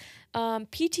disability. Like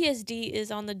PTSD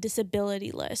is on the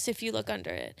disability list if you look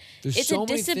under it. There's it's so a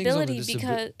disability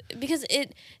because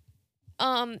it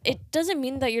doesn't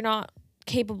mean that you're not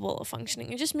capable of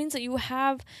functioning. It just means that you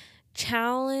have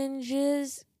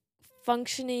challenges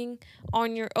functioning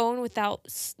on your own without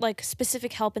like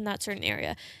specific help in that certain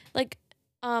area. Like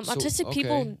autistic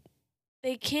people,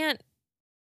 they can't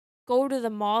go to the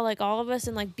mall like all of us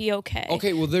and like be okay.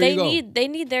 Okay, well there you go. They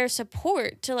need their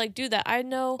support to like do that. I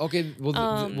know. Okay,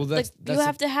 well that's you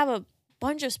have to have a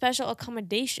bunch of special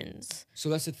accommodations. So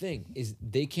that's the thing, is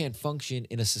they can't function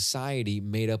in a society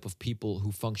made up of people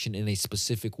who function in a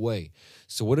specific way.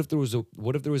 So what if there was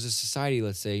a society,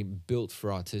 let's say, built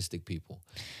for autistic people?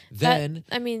 Then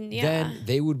then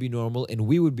they would be normal and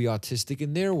we would be autistic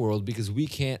in their world because we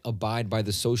can't abide by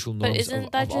the social norms. But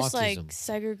isn't that just autism. Like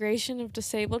segregation of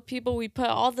disabled people? We put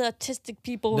all the autistic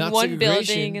people in one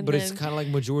building, and but it's kind of like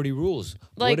majority rules.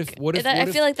 Like I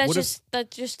feel like that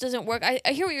just doesn't work. I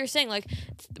hear what you're saying. Like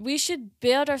we should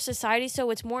build our society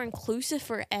so it's more inclusive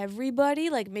for everybody.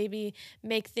 Like maybe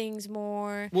make things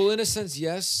more. Well, in a sense,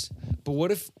 yes. But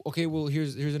what if? Okay, well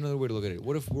here's another way to look at it.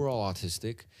 What if we're all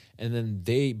autistic and then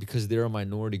because they're a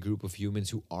minority group of humans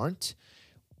who aren't?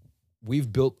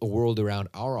 We've built a world around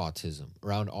our autism,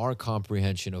 around our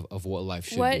comprehension of what life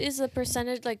should be. What is the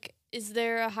percentage? Like, is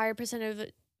there a higher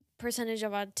percentage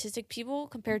of autistic people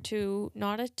compared to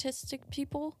not autistic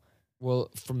people?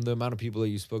 Well, from the amount of people that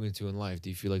you've spoken to in life, do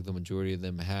you feel like the majority of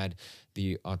them had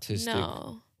the autistic?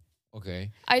 No.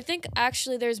 Okay. I think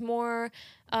actually there's more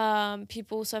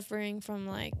people suffering from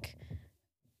like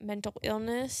mental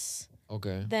illness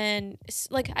Okay. than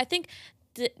like I think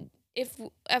the, if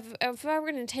I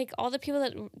were going to take all the people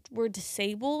that were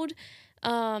disabled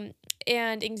um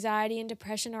and anxiety and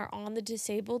depression are on the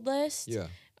disabled list, Yeah.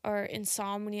 or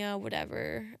insomnia,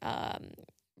 whatever,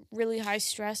 really high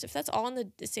stress, if that's all on the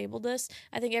disabled list,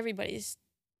 I think everybody's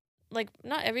like,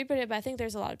 not everybody, but I think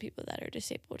there's a lot of people that are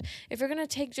disabled. If you're gonna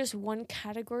take just one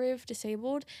category of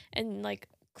disabled and like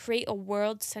create a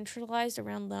world centralized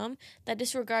around them, that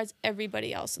disregards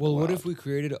everybody else in the Well, what if world. we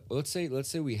created? Let's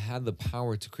say we had the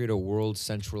power to create a world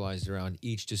centralized around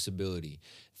each disability.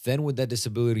 Then would that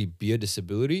disability be a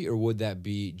disability, or would that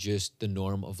be just the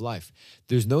norm of life?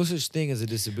 There's no such thing as a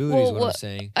disability, is Well, what I'm what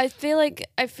saying. I feel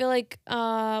like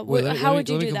Wait, how would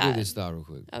you let me do complete that? this thought real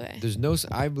quick. Okay.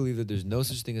 I believe that there's no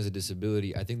such thing as a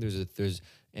disability. I think there's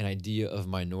an idea of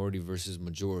minority versus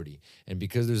majority, and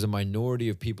because there's a minority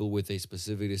of people with a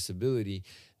specific disability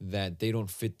that they don't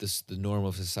fit the norm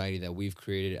of society that we've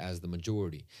created as the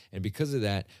majority, and because of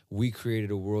that, we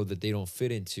created a world that they don't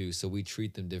fit into, so we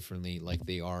treat them differently, like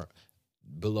they are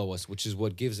below us, which is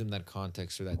what gives them that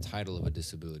context or that title of a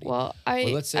disability. Well, But I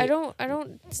let's I say, don't I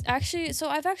don't actually. So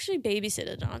I've actually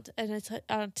babysitted an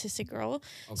autistic girl.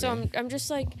 So okay, I'm just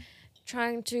like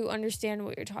trying to understand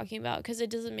what you're talking about because it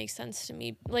doesn't make sense to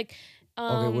me. okay, what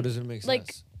Um, doesn't make like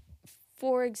sense?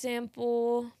 for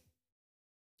example,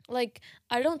 like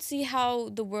I don't see how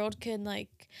the world can like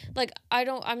I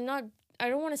don't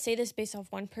want to say this based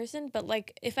off one person, but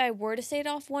like if I were to say it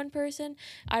off one person,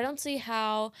 I don't see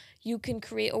how you can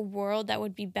create a world that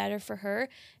would be better for her,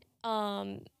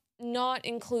 um not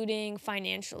including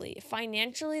financially.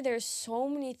 Financially, there's so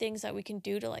many things that we can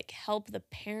do to like help the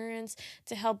parents,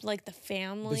 to help like the But see,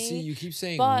 family. you keep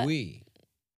saying But we.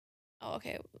 oh,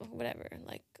 okay, whatever.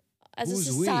 Like as a Who's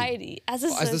we? society, as a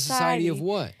As the society of society,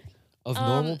 what? Of um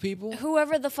normal people?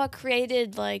 whoever the fuck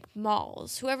created like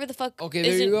malls, whoever the fuck Okay,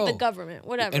 there you isn't the go. government, And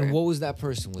whatever. what was that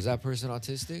person? Was that person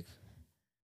autistic?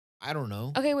 I don't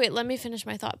know. Okay, wait, let me finish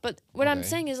my thought. But what I'm Okay.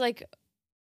 saying is like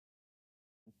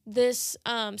this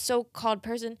so-called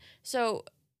person so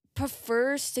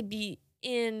prefers to be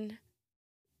in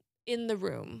the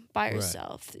room by Right.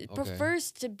 herself. It Okay.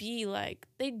 prefers to be like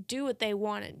they do what they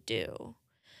want to do.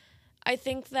 I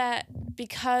think that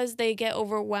because they get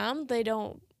overwhelmed, they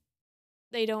don't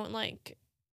like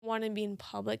want to be in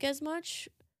public as much.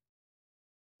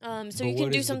 So But you can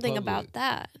what do is the something public? about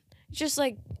that. Just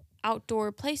like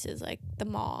outdoor places like the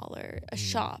mall or a Mm,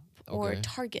 shop or a okay.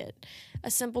 Target, a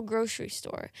simple grocery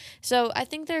store. So I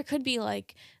think there could be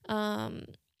um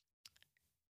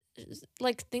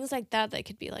like things like that that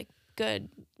could be like good,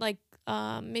 like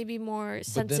maybe more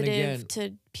But then sensitive again,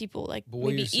 to people, like but what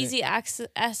you're maybe saying,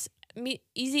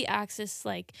 easy access,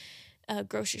 like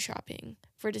grocery shopping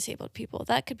for disabled people.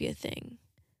 That could be a thing.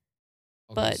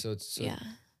 okay, But so yeah.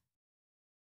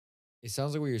 it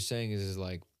sounds like what you're saying is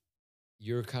like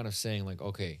you're kind of saying like,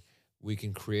 okay, we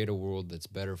can create a world that's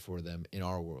better for them in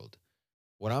our world.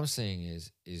 What I'm saying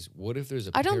is what if there's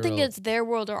a I don't think parallel it's their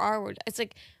world or our world. It's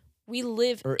like we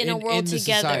live or in a world in the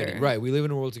society, together. right? We live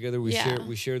in a world together. Yeah.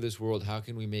 We share this world. How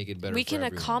can we make it better We for can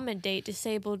everyone? accommodate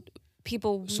disabled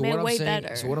people So what I'm way saying,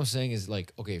 so what better. I'm saying is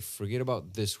like, okay, forget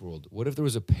about this world. What if there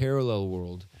was a parallel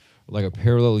world, like a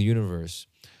parallel universe,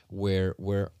 where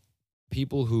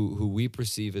people who we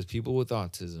perceive as people with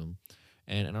autism,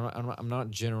 and I'm not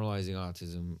generalizing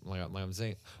autism, like I'm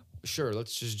saying, sure,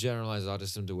 let's just generalize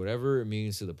autism to whatever it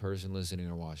means to the person listening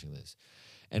or watching this,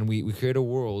 and we create a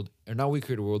world, or not we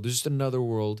create a world. There's just another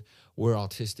world where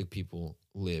autistic people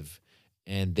live,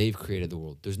 and they've created the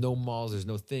world. There's no malls, there's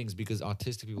no things because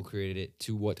autistic people created it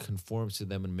to what conforms to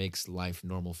them and makes life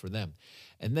normal for them.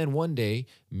 And then one day,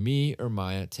 me or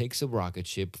Maya takes a rocket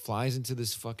ship, flies into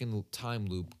this fucking time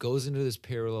loop, goes into this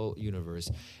parallel universe,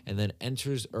 and then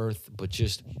enters Earth, but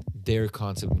just their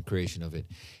concept and creation of it.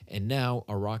 And now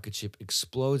our rocket ship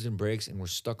explodes and breaks, and we're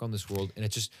stuck on this world. And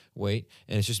it's just, wait,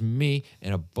 and it's just me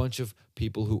and a bunch of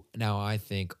people who now I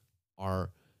think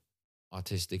are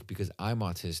autistic because I'm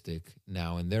autistic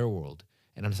now in their world.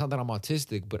 And it's not that I'm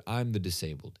autistic, but I'm the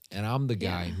disabled. And I'm the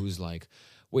guy Yeah. who's like,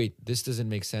 wait, this doesn't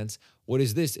make sense. What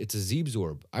is this? It's a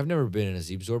Zeebzorb. I've never been in a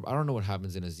Zeebzorb. I don't know what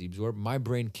happens in a Zeebzorb. My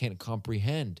brain can't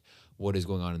comprehend what is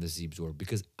going on in the Zeebzorb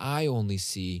because I only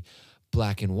see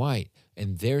black and white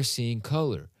and they're seeing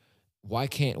color. Why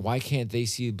can't they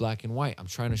see black and white? I'm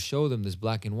trying to show them this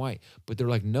black and white, but they're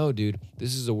like, "No, dude,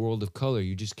 this is a world of color.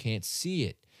 You just can't see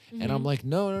it." And I'm Hmm. like,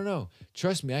 "No, no, no.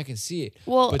 Trust me, I can see it."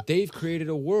 Well, But they've created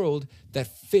a world that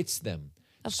fits them.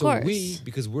 of So we, course.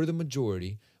 because we're the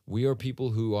majority, we are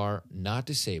people who are not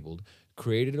disabled,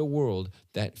 created a world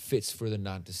that fits for the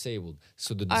not disabled.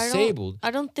 So the I don't disabled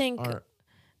I don't think are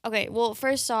okay, well,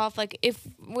 first off, like if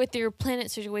with your planet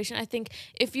situation, I think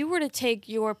if you were to take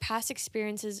your past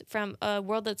experiences from a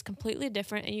world that's completely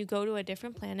different and you go to a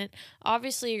different planet,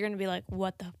 obviously you're going to be like,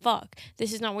 what the fuck?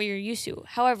 This is not what you're used to.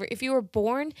 However, if you were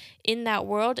born in that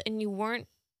world and you weren't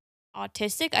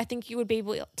autistic, I think you would be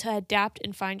able to adapt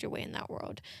and find your way in that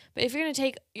world. But if you're going to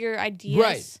take your right.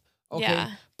 ideas, Okay,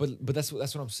 yeah. but that's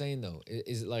what I'm saying though.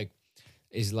 Is it like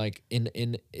is like in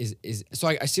is so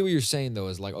I see what you're saying though,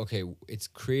 is like, okay, it's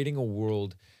creating a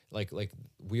world like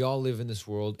we all live in this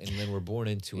world and then we're born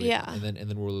into it, Yeah. and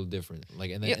then we're a little different,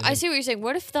 like, Yeah, and I then see what you're saying.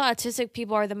 What if the autistic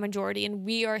people are the majority and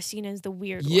we are seen as the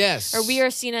weird one? Or we yes,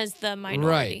 are seen as the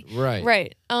minority. right.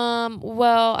 Right.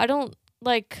 Well, I don't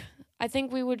like I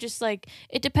think we would just like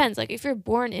it depends. Like if you're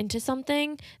born into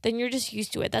something, then you're just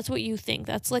used to it. That's what you think.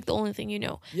 That's like the only thing you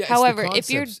know. Yeah, it's the However, if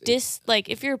you're concepts. like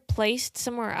if you're placed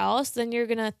somewhere else, then you're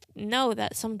gonna know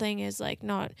that something is like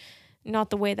not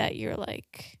the way that you're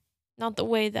like not the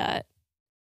way that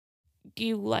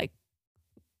you like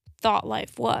thought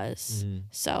life was. Mhm.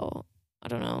 So I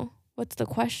don't know. What's the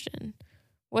question?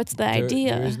 What's the There is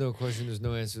idea? no question, there's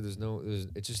no answer,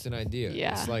 it's just an idea.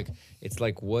 Yeah. It's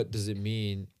like what does it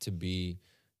mean to be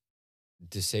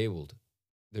disabled?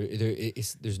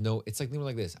 There's no, it's like something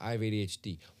like this. I have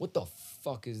ADHD. What the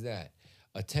fuck is that?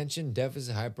 Attention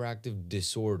deficit hyperactive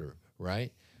disorder,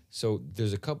 right? So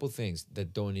there's a couple things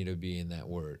that don't need to be in that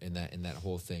word, in that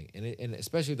whole thing, and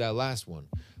especially that last one.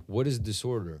 What is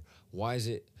disorder? Why is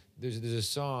it? There's a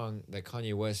song that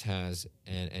Kanye West has,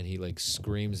 and he like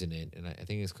screams in it, and I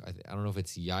think I don't know if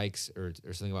it's Yikes or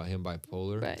something about him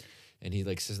bipolar, Right. and he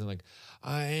like says something like,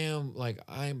 I am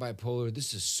bipolar.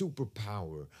 This is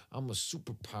superpower. I'm a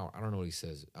superpower. I don't know what he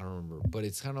says. I don't remember. But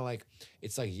it's kind of like,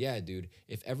 it's like, yeah, dude,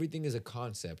 if everything is a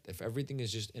concept, if everything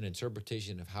is just an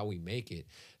interpretation of how we make it,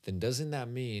 then doesn't that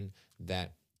mean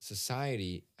that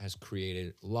society has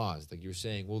created laws? Like you're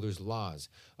saying, well, there's laws.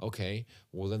 Okay,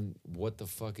 well then what the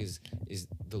fuck is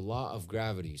the law of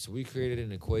gravity? So we created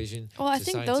an equation Well, I to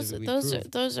think scientifically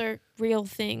prove. those are real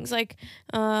things. Like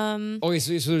Okay,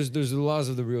 so there's the laws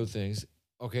of the real things.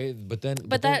 Okay, but that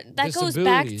goes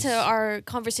back to disabilities. our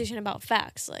conversation about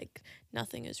facts. Like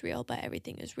nothing is real, but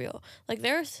everything is real. Like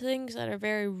there are things that are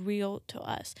very real to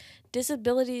us.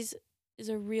 Disabilities is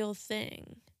a real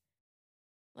thing.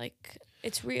 Like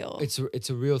it's real. It's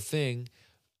a real thing,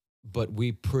 but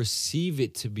we perceive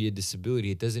it to be a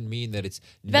disability. It doesn't mean that it's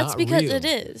That's not because real. it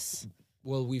is.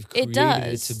 Well, we've It created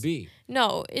it to does. be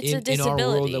No, it's a in our world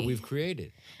that disability. we've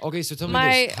created. Okay, so tell me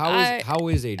My this: I how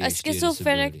is a ADHD a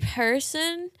schizophrenic disability?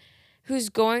 person who's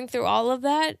going through all of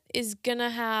that is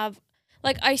gonna have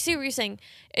like I see what you're saying.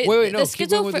 Wait, The no, keep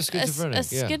going with the a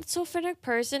schizophrenic. Yeah. schizophrenic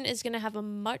person is gonna have a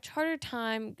much harder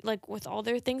time, like with all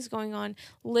their things going on,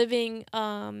 living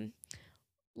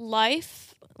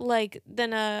life like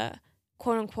than a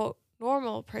quote unquote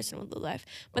normal person would live life.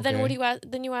 But then what do Okay. you ask?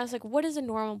 Then you ask like, what is a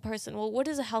normal person? Well, what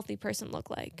does a healthy person look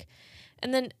like?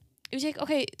 And then you take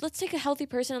okay, let's take a healthy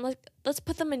person and let's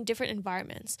put them in different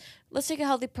environments. Let's take a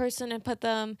healthy person and put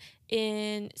them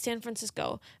in San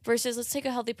Francisco versus let's take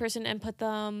a healthy person and put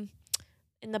them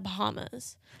in the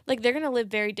Bahamas. Like they're gonna live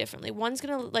very differently. One's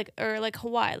gonna like or like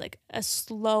Hawaii, like a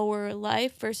slower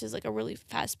life versus like a really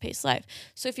fast paced life.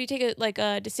 So if you take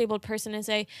a disabled person and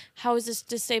say, how is this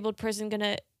disabled person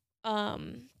gonna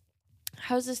um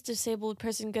how's this disabled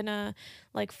person gonna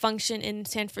like function in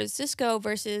San Francisco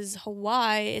versus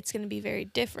Hawaii? It's gonna be very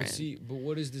But different. see, but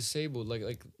what is disabled?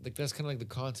 Like that's kind of like the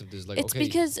concept is like, It's okay,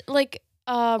 because like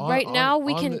right now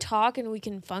we on can the. talk and we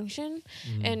can function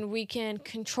Mhm. and we can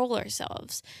control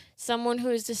ourselves. Someone who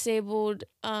is disabled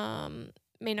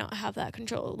may not have that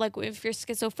control. Like if you're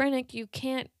schizophrenic, you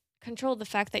can't control the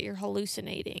fact that you're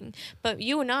hallucinating. But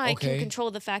you and I can Okay,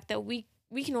 control the fact that we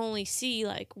can only see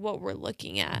like what we're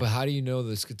looking at. but how do you know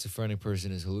the schizophrenic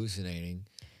person is hallucinating?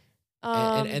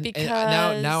 And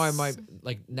now I might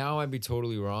Because now I'd be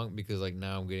totally wrong, because like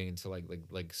now I'm getting into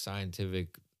like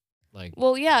scientific, like.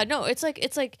 well yeah, no, it's like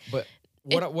But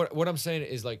it what I'm saying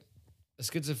is like, a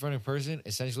schizophrenic person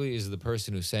essentially is the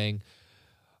person who's saying,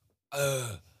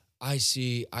 uh I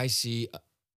see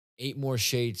 8 more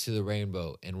shades to the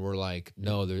rainbow, and we're like,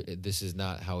 no, this is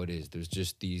not how it is. There's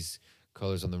just these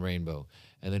colors on the rainbow.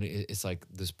 And then it's like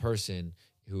this person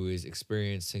who is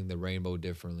experiencing the rainbow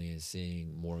differently and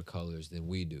seeing more colors than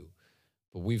we do,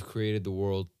 but we've created the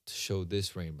world to show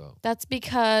this rainbow. that's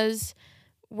because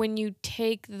when you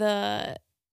take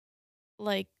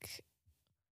like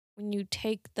when you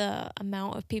take the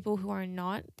amount of people who are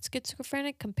not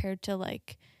schizophrenic compared to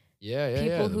like Yeah,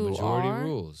 people the who majority are,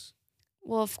 rules.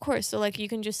 well of course, so like you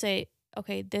can just say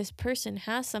okay, this person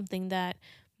has something that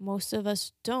most of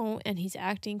us don't, and he's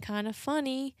acting kind of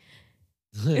funny.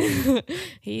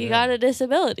 He got Yeah. a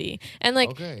disability. And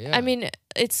like, Okay. I Yeah. mean,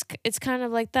 it's kind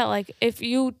of like that. Like, if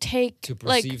you take To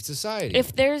like, perceive society.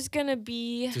 if there's gonna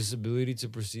be, Disability to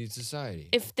perceive society.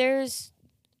 if there's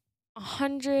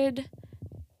 100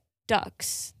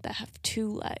 ducks that have 2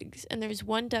 legs and there's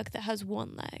one duck that has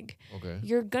 1 leg, Okay.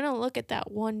 you're gonna look at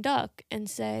that one duck and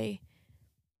say,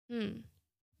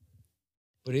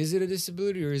 But is it a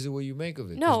disability or is it what you make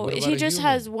of it? 'Cause no, what about he a just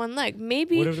human? has 1 leg.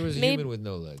 Maybe, What if there was a maybe, human with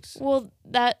no legs? well,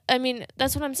 that, I mean,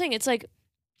 that's what I'm saying. It's like,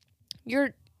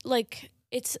 you're like,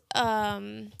 it's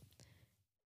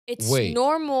Wait.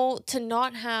 normal to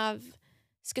not have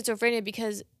schizophrenia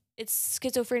because it's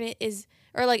schizophrenia is,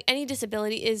 or like any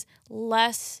disability is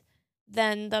less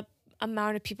than the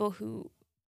amount of people who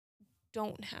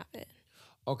don't have it.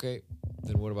 Okay.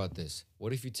 Then what about this?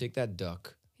 What if you take that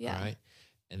duck, Yeah. all right?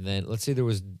 And then let's say there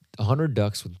was 100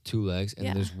 ducks with 2 legs, and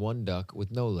Yeah. there's one duck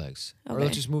with no legs. Or Okay.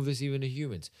 let's just move this even to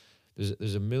humans.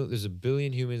 There's a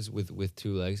billion humans with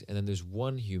 2 legs, and then there's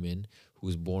one human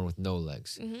who's born with no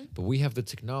legs. But we have the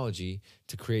technology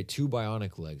to create 2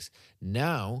 bionic legs.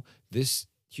 Now this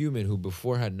human who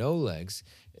before had no legs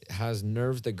has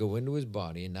nerves that go into his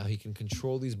body, and now he can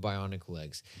control these bionic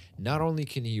legs. Not only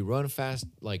can he run fast,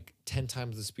 like 10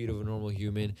 times the speed of a normal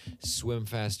human, swim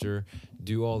faster,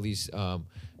 do all these,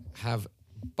 have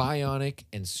bionic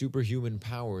and superhuman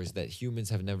powers that humans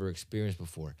have never experienced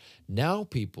before. Now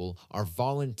people are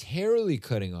voluntarily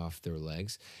cutting off their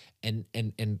legs, and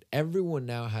everyone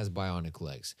now has bionic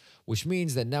legs, which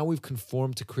means that now we've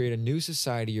conformed to create a new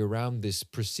society around this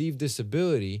perceived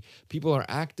disability. People are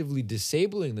actively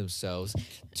disabling themselves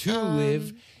to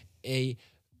live a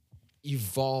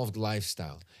evolved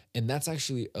lifestyle. And that's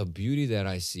actually a beauty that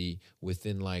I see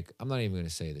within, like, I'm not even going to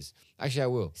say this. Actually, I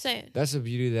will. Say it. That's a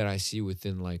beauty that I see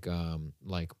within like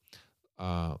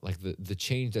the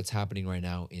change that's happening right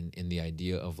now in the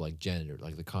idea of like gender,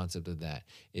 like the concept of that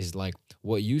is like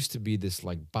what used to be this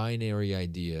like binary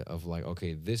idea of like,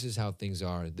 okay, this is how things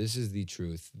are, this is the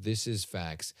truth, this is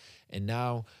facts. And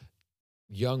now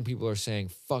young people are saying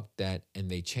fuck that, and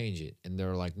they change it, and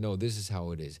they're like, no, this is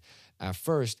how it is. At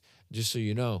first, just so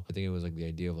you know, I think it was like the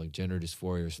idea of like gender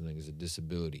dysphoria or something as a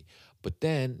disability. But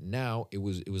then now it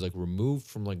was like removed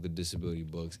from like the disability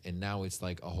books, and now it's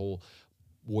like a whole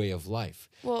way of life.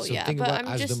 Well, So yeah, think but about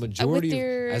I'm as just the majority with of,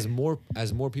 your,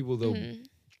 as more people though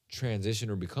transition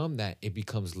or become that, it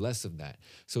becomes less of that.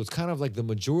 So it's kind of like the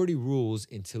majority rules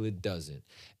until it doesn't.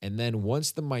 And then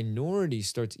once the minority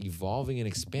starts evolving and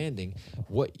expanding,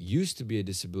 what used to be a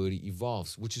disability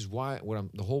evolves, which is why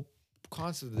the whole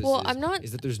concept of this well, I'm not,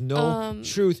 is that there's no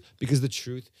truth, because the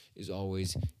truth is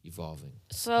always evolving.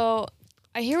 so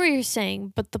I hear what you're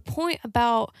saying, but the point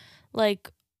about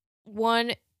like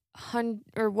 1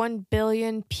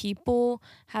 billion people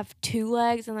have 2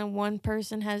 legs and then one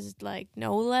person has like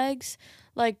no legs,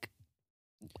 like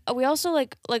we also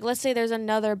like let's say there's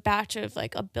another batch of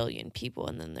like 1 billion people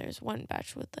and then there's one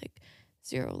batch with like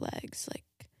 0 legs,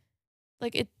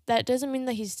 like it, that doesn't mean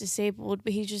that he's disabled,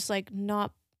 but he's just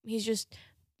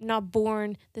not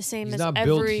born the same He's as not every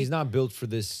built. He's not built for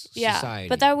this society.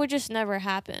 but that would just never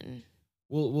happen.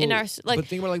 Well, In our like, but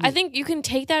think about like I think you can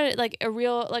take that like a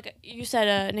real, like you said,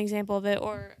 an example of it,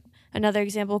 or another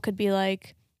example could be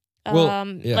like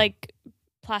like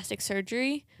plastic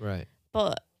surgery, right.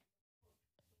 but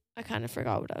I kind of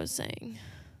forgot what I was saying.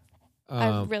 I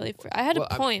had a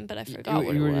point, but I forgot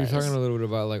what it was. You were talking a little bit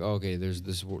about like, okay, there's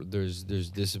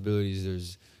disabilities,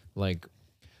 there's like,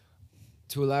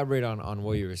 to elaborate on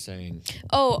what you were saying.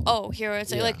 Here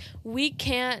it's like we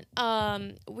can't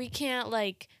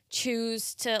like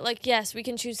choose to, like, yes, we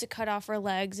can choose to cut off our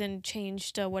legs and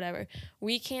change to whatever.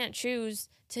 We can't choose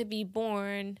to be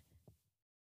born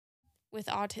with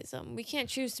autism. We can't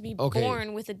choose to be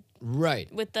born with a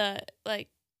with the like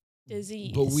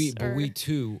disease. But we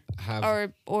too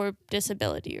have or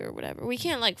disability or whatever. We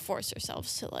can't like force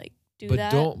ourselves to like do but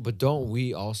that. Don't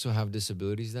we also have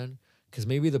disabilities then? Because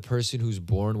maybe the person who's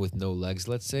born with no legs,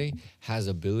 let's say, has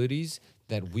abilities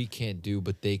that we can't do,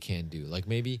 but they can do. Like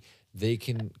maybe they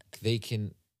can.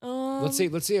 Let's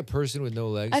say a person with no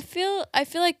legs. I feel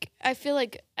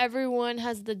like everyone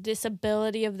has the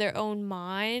disability of their own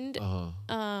mind.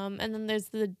 And then there's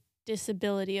the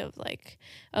disability of like,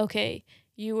 okay,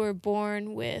 you were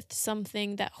born with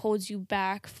something that holds you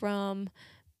back from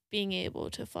being able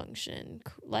to function.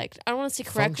 Like, I don't want to say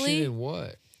correctly. Function in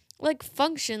what? Like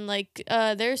function, like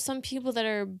there's some people that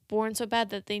are born so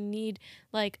bad that they need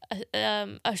like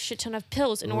a shit ton of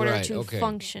pills in order to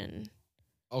function.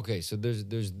 okay, so there's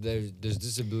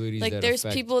disabilities Like that there's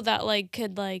affect. people that like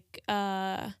could like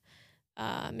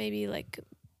maybe like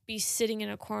be sitting in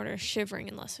a corner shivering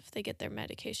unless if they get their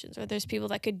medications, or there's people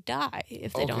that could die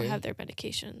if they don't have Okay, their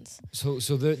medications. so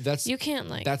You can't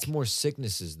that's like, more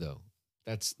sicknesses though.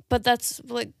 That's but that's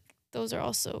like those are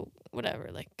also whatever,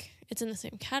 like it's in the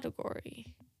same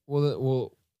category.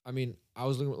 well. I mean, I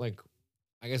was looking at, like,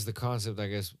 I guess the concept, I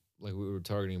guess, like we were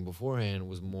targeting beforehand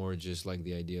was more just like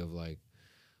the idea of like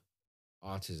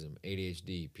autism,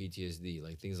 ADHD, PTSD,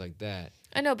 like things like that.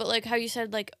 I know, but like how you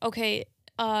said like okay,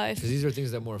 Because if these are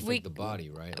things that more affect we the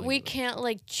body, right? we can't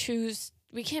like choose,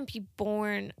 we can't be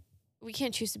born, we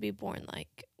can't choose to be born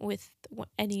like with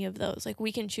any of those. Like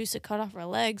we can choose to cut off our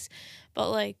legs, but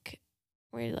like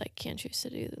we like can't choose to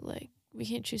do like, we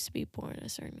can't choose to be born a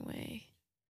certain way,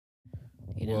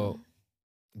 you know. well,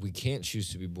 we can't choose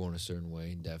to be born a certain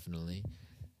way, definitely.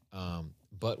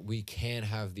 But we can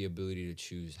have the ability to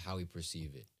choose how we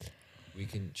perceive it. We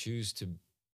can choose to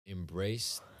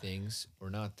embrace things or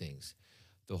not things.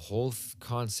 The whole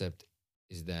concept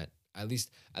is that, at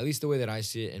least the way that I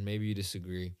see it, and maybe you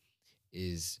disagree,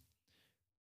 is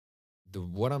the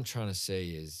what I'm trying to say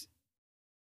is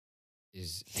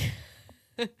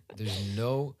there's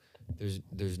no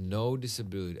there's no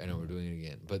disability. I know we're doing it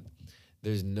again, but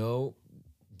there's no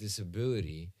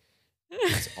disability.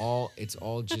 It's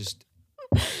all just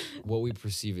what we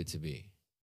perceive it to be.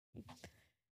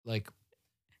 Like,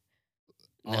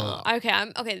 No, uh, okay,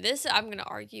 I'm okay. This I'm gonna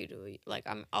argue to like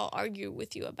I'll argue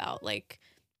with you about like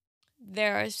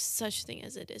there is such thing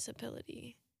as a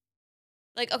disability.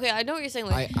 Like okay, I know what you're saying,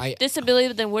 like I disability,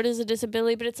 but then what is a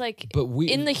disability? But it's like but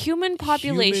we in the human humans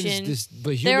population, this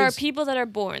but there are humans people that are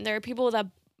born. There are people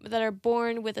that are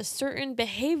born with a certain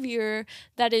behavior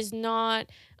that is not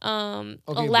okay,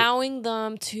 but allowing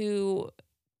them to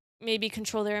maybe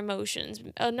control their emotions,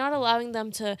 not allowing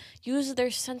them to use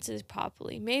their senses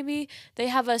properly. Maybe they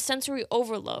have a sensory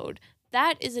overload.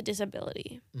 That is a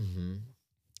disability. mhm.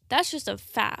 That's just a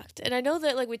fact. And I know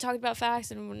that like we talked about facts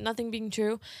and nothing being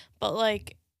true, but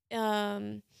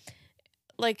um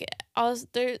like I was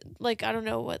there, like I don't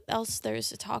know what else there is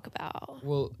to talk about.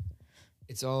 Well,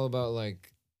 it's all about,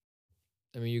 like,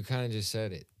 I mean, you kind of just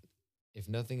said it. If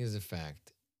nothing is a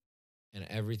fact and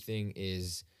everything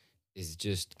is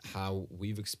just how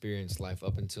we've experienced life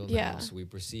up until now, Yeah. so we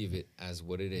perceive it as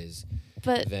what it is,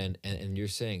 But then and you're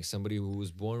saying somebody who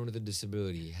was born with a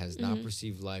disability has not mhm.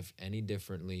 perceived life any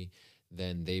differently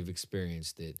than they've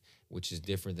experienced it, which is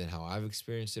different than how I've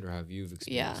experienced it or how you've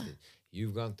Yeah. experienced it.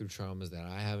 You've gone through traumas that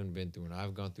I haven't been through, and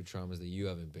I've gone through traumas that you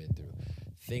haven't been through.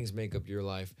 Things make up your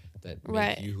life that make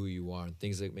Right. you who you are, and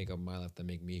things that make up my life that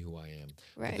make me who I am.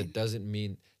 But Right. that doesn't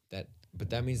mean that, but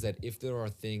that means that if there are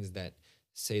things that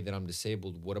say that I'm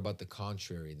disabled, what about the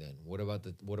contrary then? What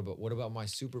about my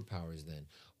superpowers then?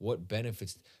 What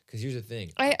benefits? Because here's the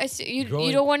thing. I see you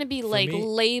Growing don't want to be for like me,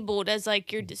 labeled as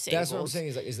like you're that's what I'm disabled. saying,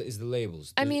 is like is the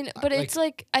labels. I There's mean, but it's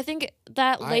like like I think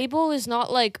that I label is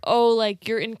not like oh like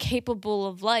you're incapable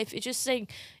of life. It's just saying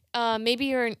maybe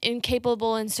you're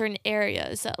incapable in certain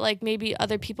areas that like maybe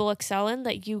other people excel in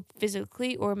that you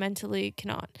physically or mentally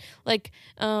cannot. Like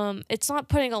it's not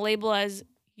putting a label as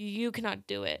you cannot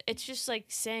do it. It's just like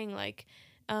saying like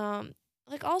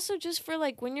also just for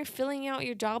like when you're filling out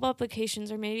your job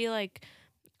applications or maybe like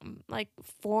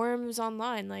forms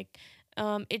online, like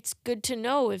it's good to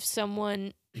know if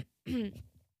someone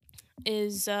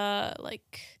is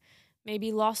like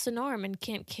maybe lost an arm and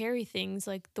can't carry things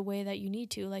like the way that you need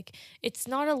to. Like it's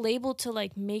not a label to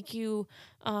like make you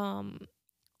um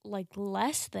like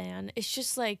less than. It's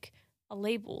just like a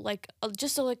label, like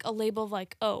just like a label of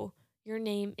like oh your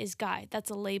name is Guy. That's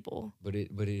a label. but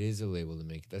it is a label to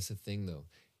make. That's the thing though.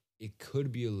 It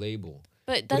could be a label,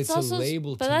 But but that's it's a also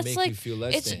label but to that's make you like feel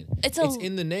less it's than. it's It's a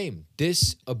in the name.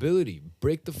 Disability.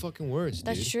 Break the fucking words,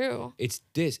 that's dude. true. It's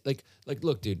this. Like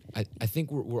look, dude. I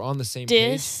think we're on the same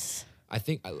page. Dis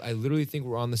I literally think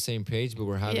we're on the same page, but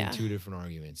we're having yeah. two different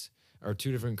arguments or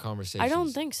two different I don't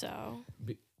conversations. think so.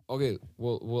 Okay,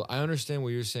 well, I understand what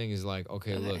you're saying is like,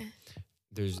 okay, look,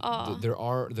 Okay. there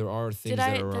are Did things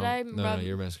that are did wrong. I No, rub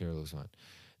your mascara looks fine.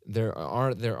 There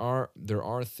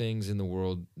are things in the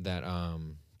world that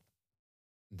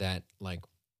like,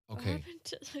 what okay, happened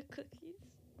to the cookies?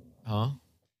 huh?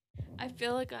 I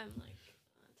feel like I'm like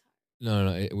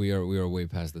No, we are way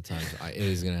past the time. So it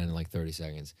is gonna end in like 30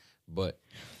 seconds. But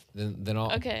then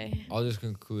okay. I'll just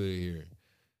conclude it here.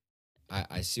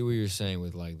 I see what you're saying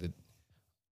with like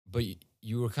but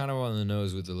you were kind of on the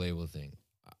nose with the label thing.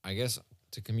 I guess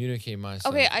to communicate Okay,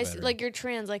 myself I see, better. like you're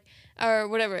trans, like or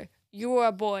whatever. you are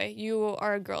a boy, you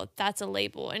are a girl. That's a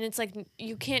label. And it's like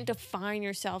you can't define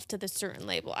yourself to the certain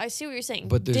label. I see what you're saying.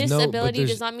 But disability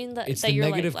does not mean it's that the you're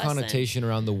negative like less than. connotation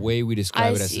around the way we describe I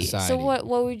it as see. society. So what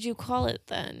would you call it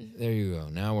then? There you go.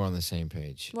 Now we're on the same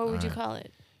page. What would you call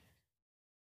it?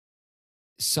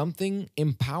 Something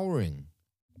empowering.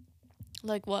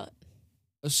 Like what?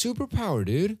 A superpower,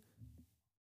 dude.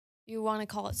 You want to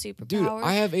call it superpower? Dude,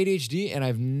 I have ADHD and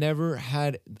I've never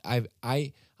had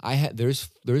I had there's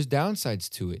downsides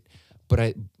to it,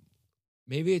 but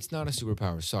maybe it's not a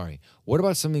superpower. Sorry. What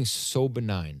about something so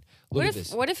benign? Look at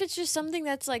this. What if it's just something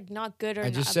that's like not good or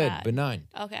not bad? I just said benign.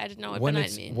 Okay, I didn't know what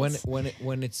benign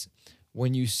means.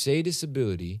 When you say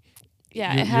disability,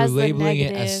 yeah, you're it has labeling the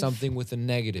it negative. as something with a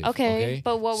negative. Okay,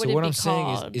 but what would it what be I'm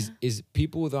called? saying is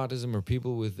people with autism or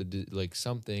people with like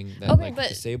something that okay, like but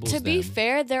disables to them. be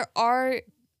fair, there are,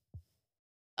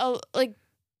 like,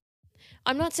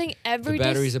 I'm not saying every the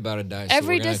battery's about to die. So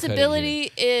every we're gonna disability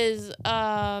is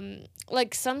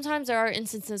like sometimes there are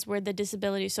instances where the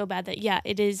disability is so bad that yeah,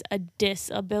 it is a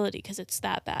disability because it's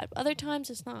that bad. But other times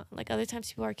it's not. Like other times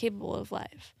people are capable of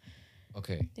life.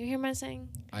 Okay. Do you hear what I'm saying?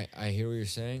 I hear what you're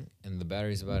saying, and the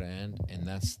battery's about to end, and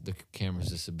that's the camera's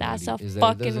disability. That's a is that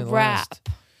fucking wrap.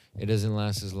 It doesn't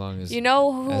last as long as you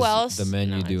know who as else the men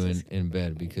you No, do it's in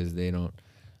bed because they don't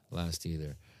last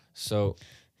either. So,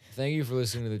 thank you for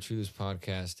listening to the Truths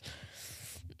podcast.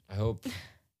 I hope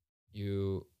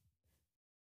you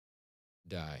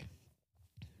die.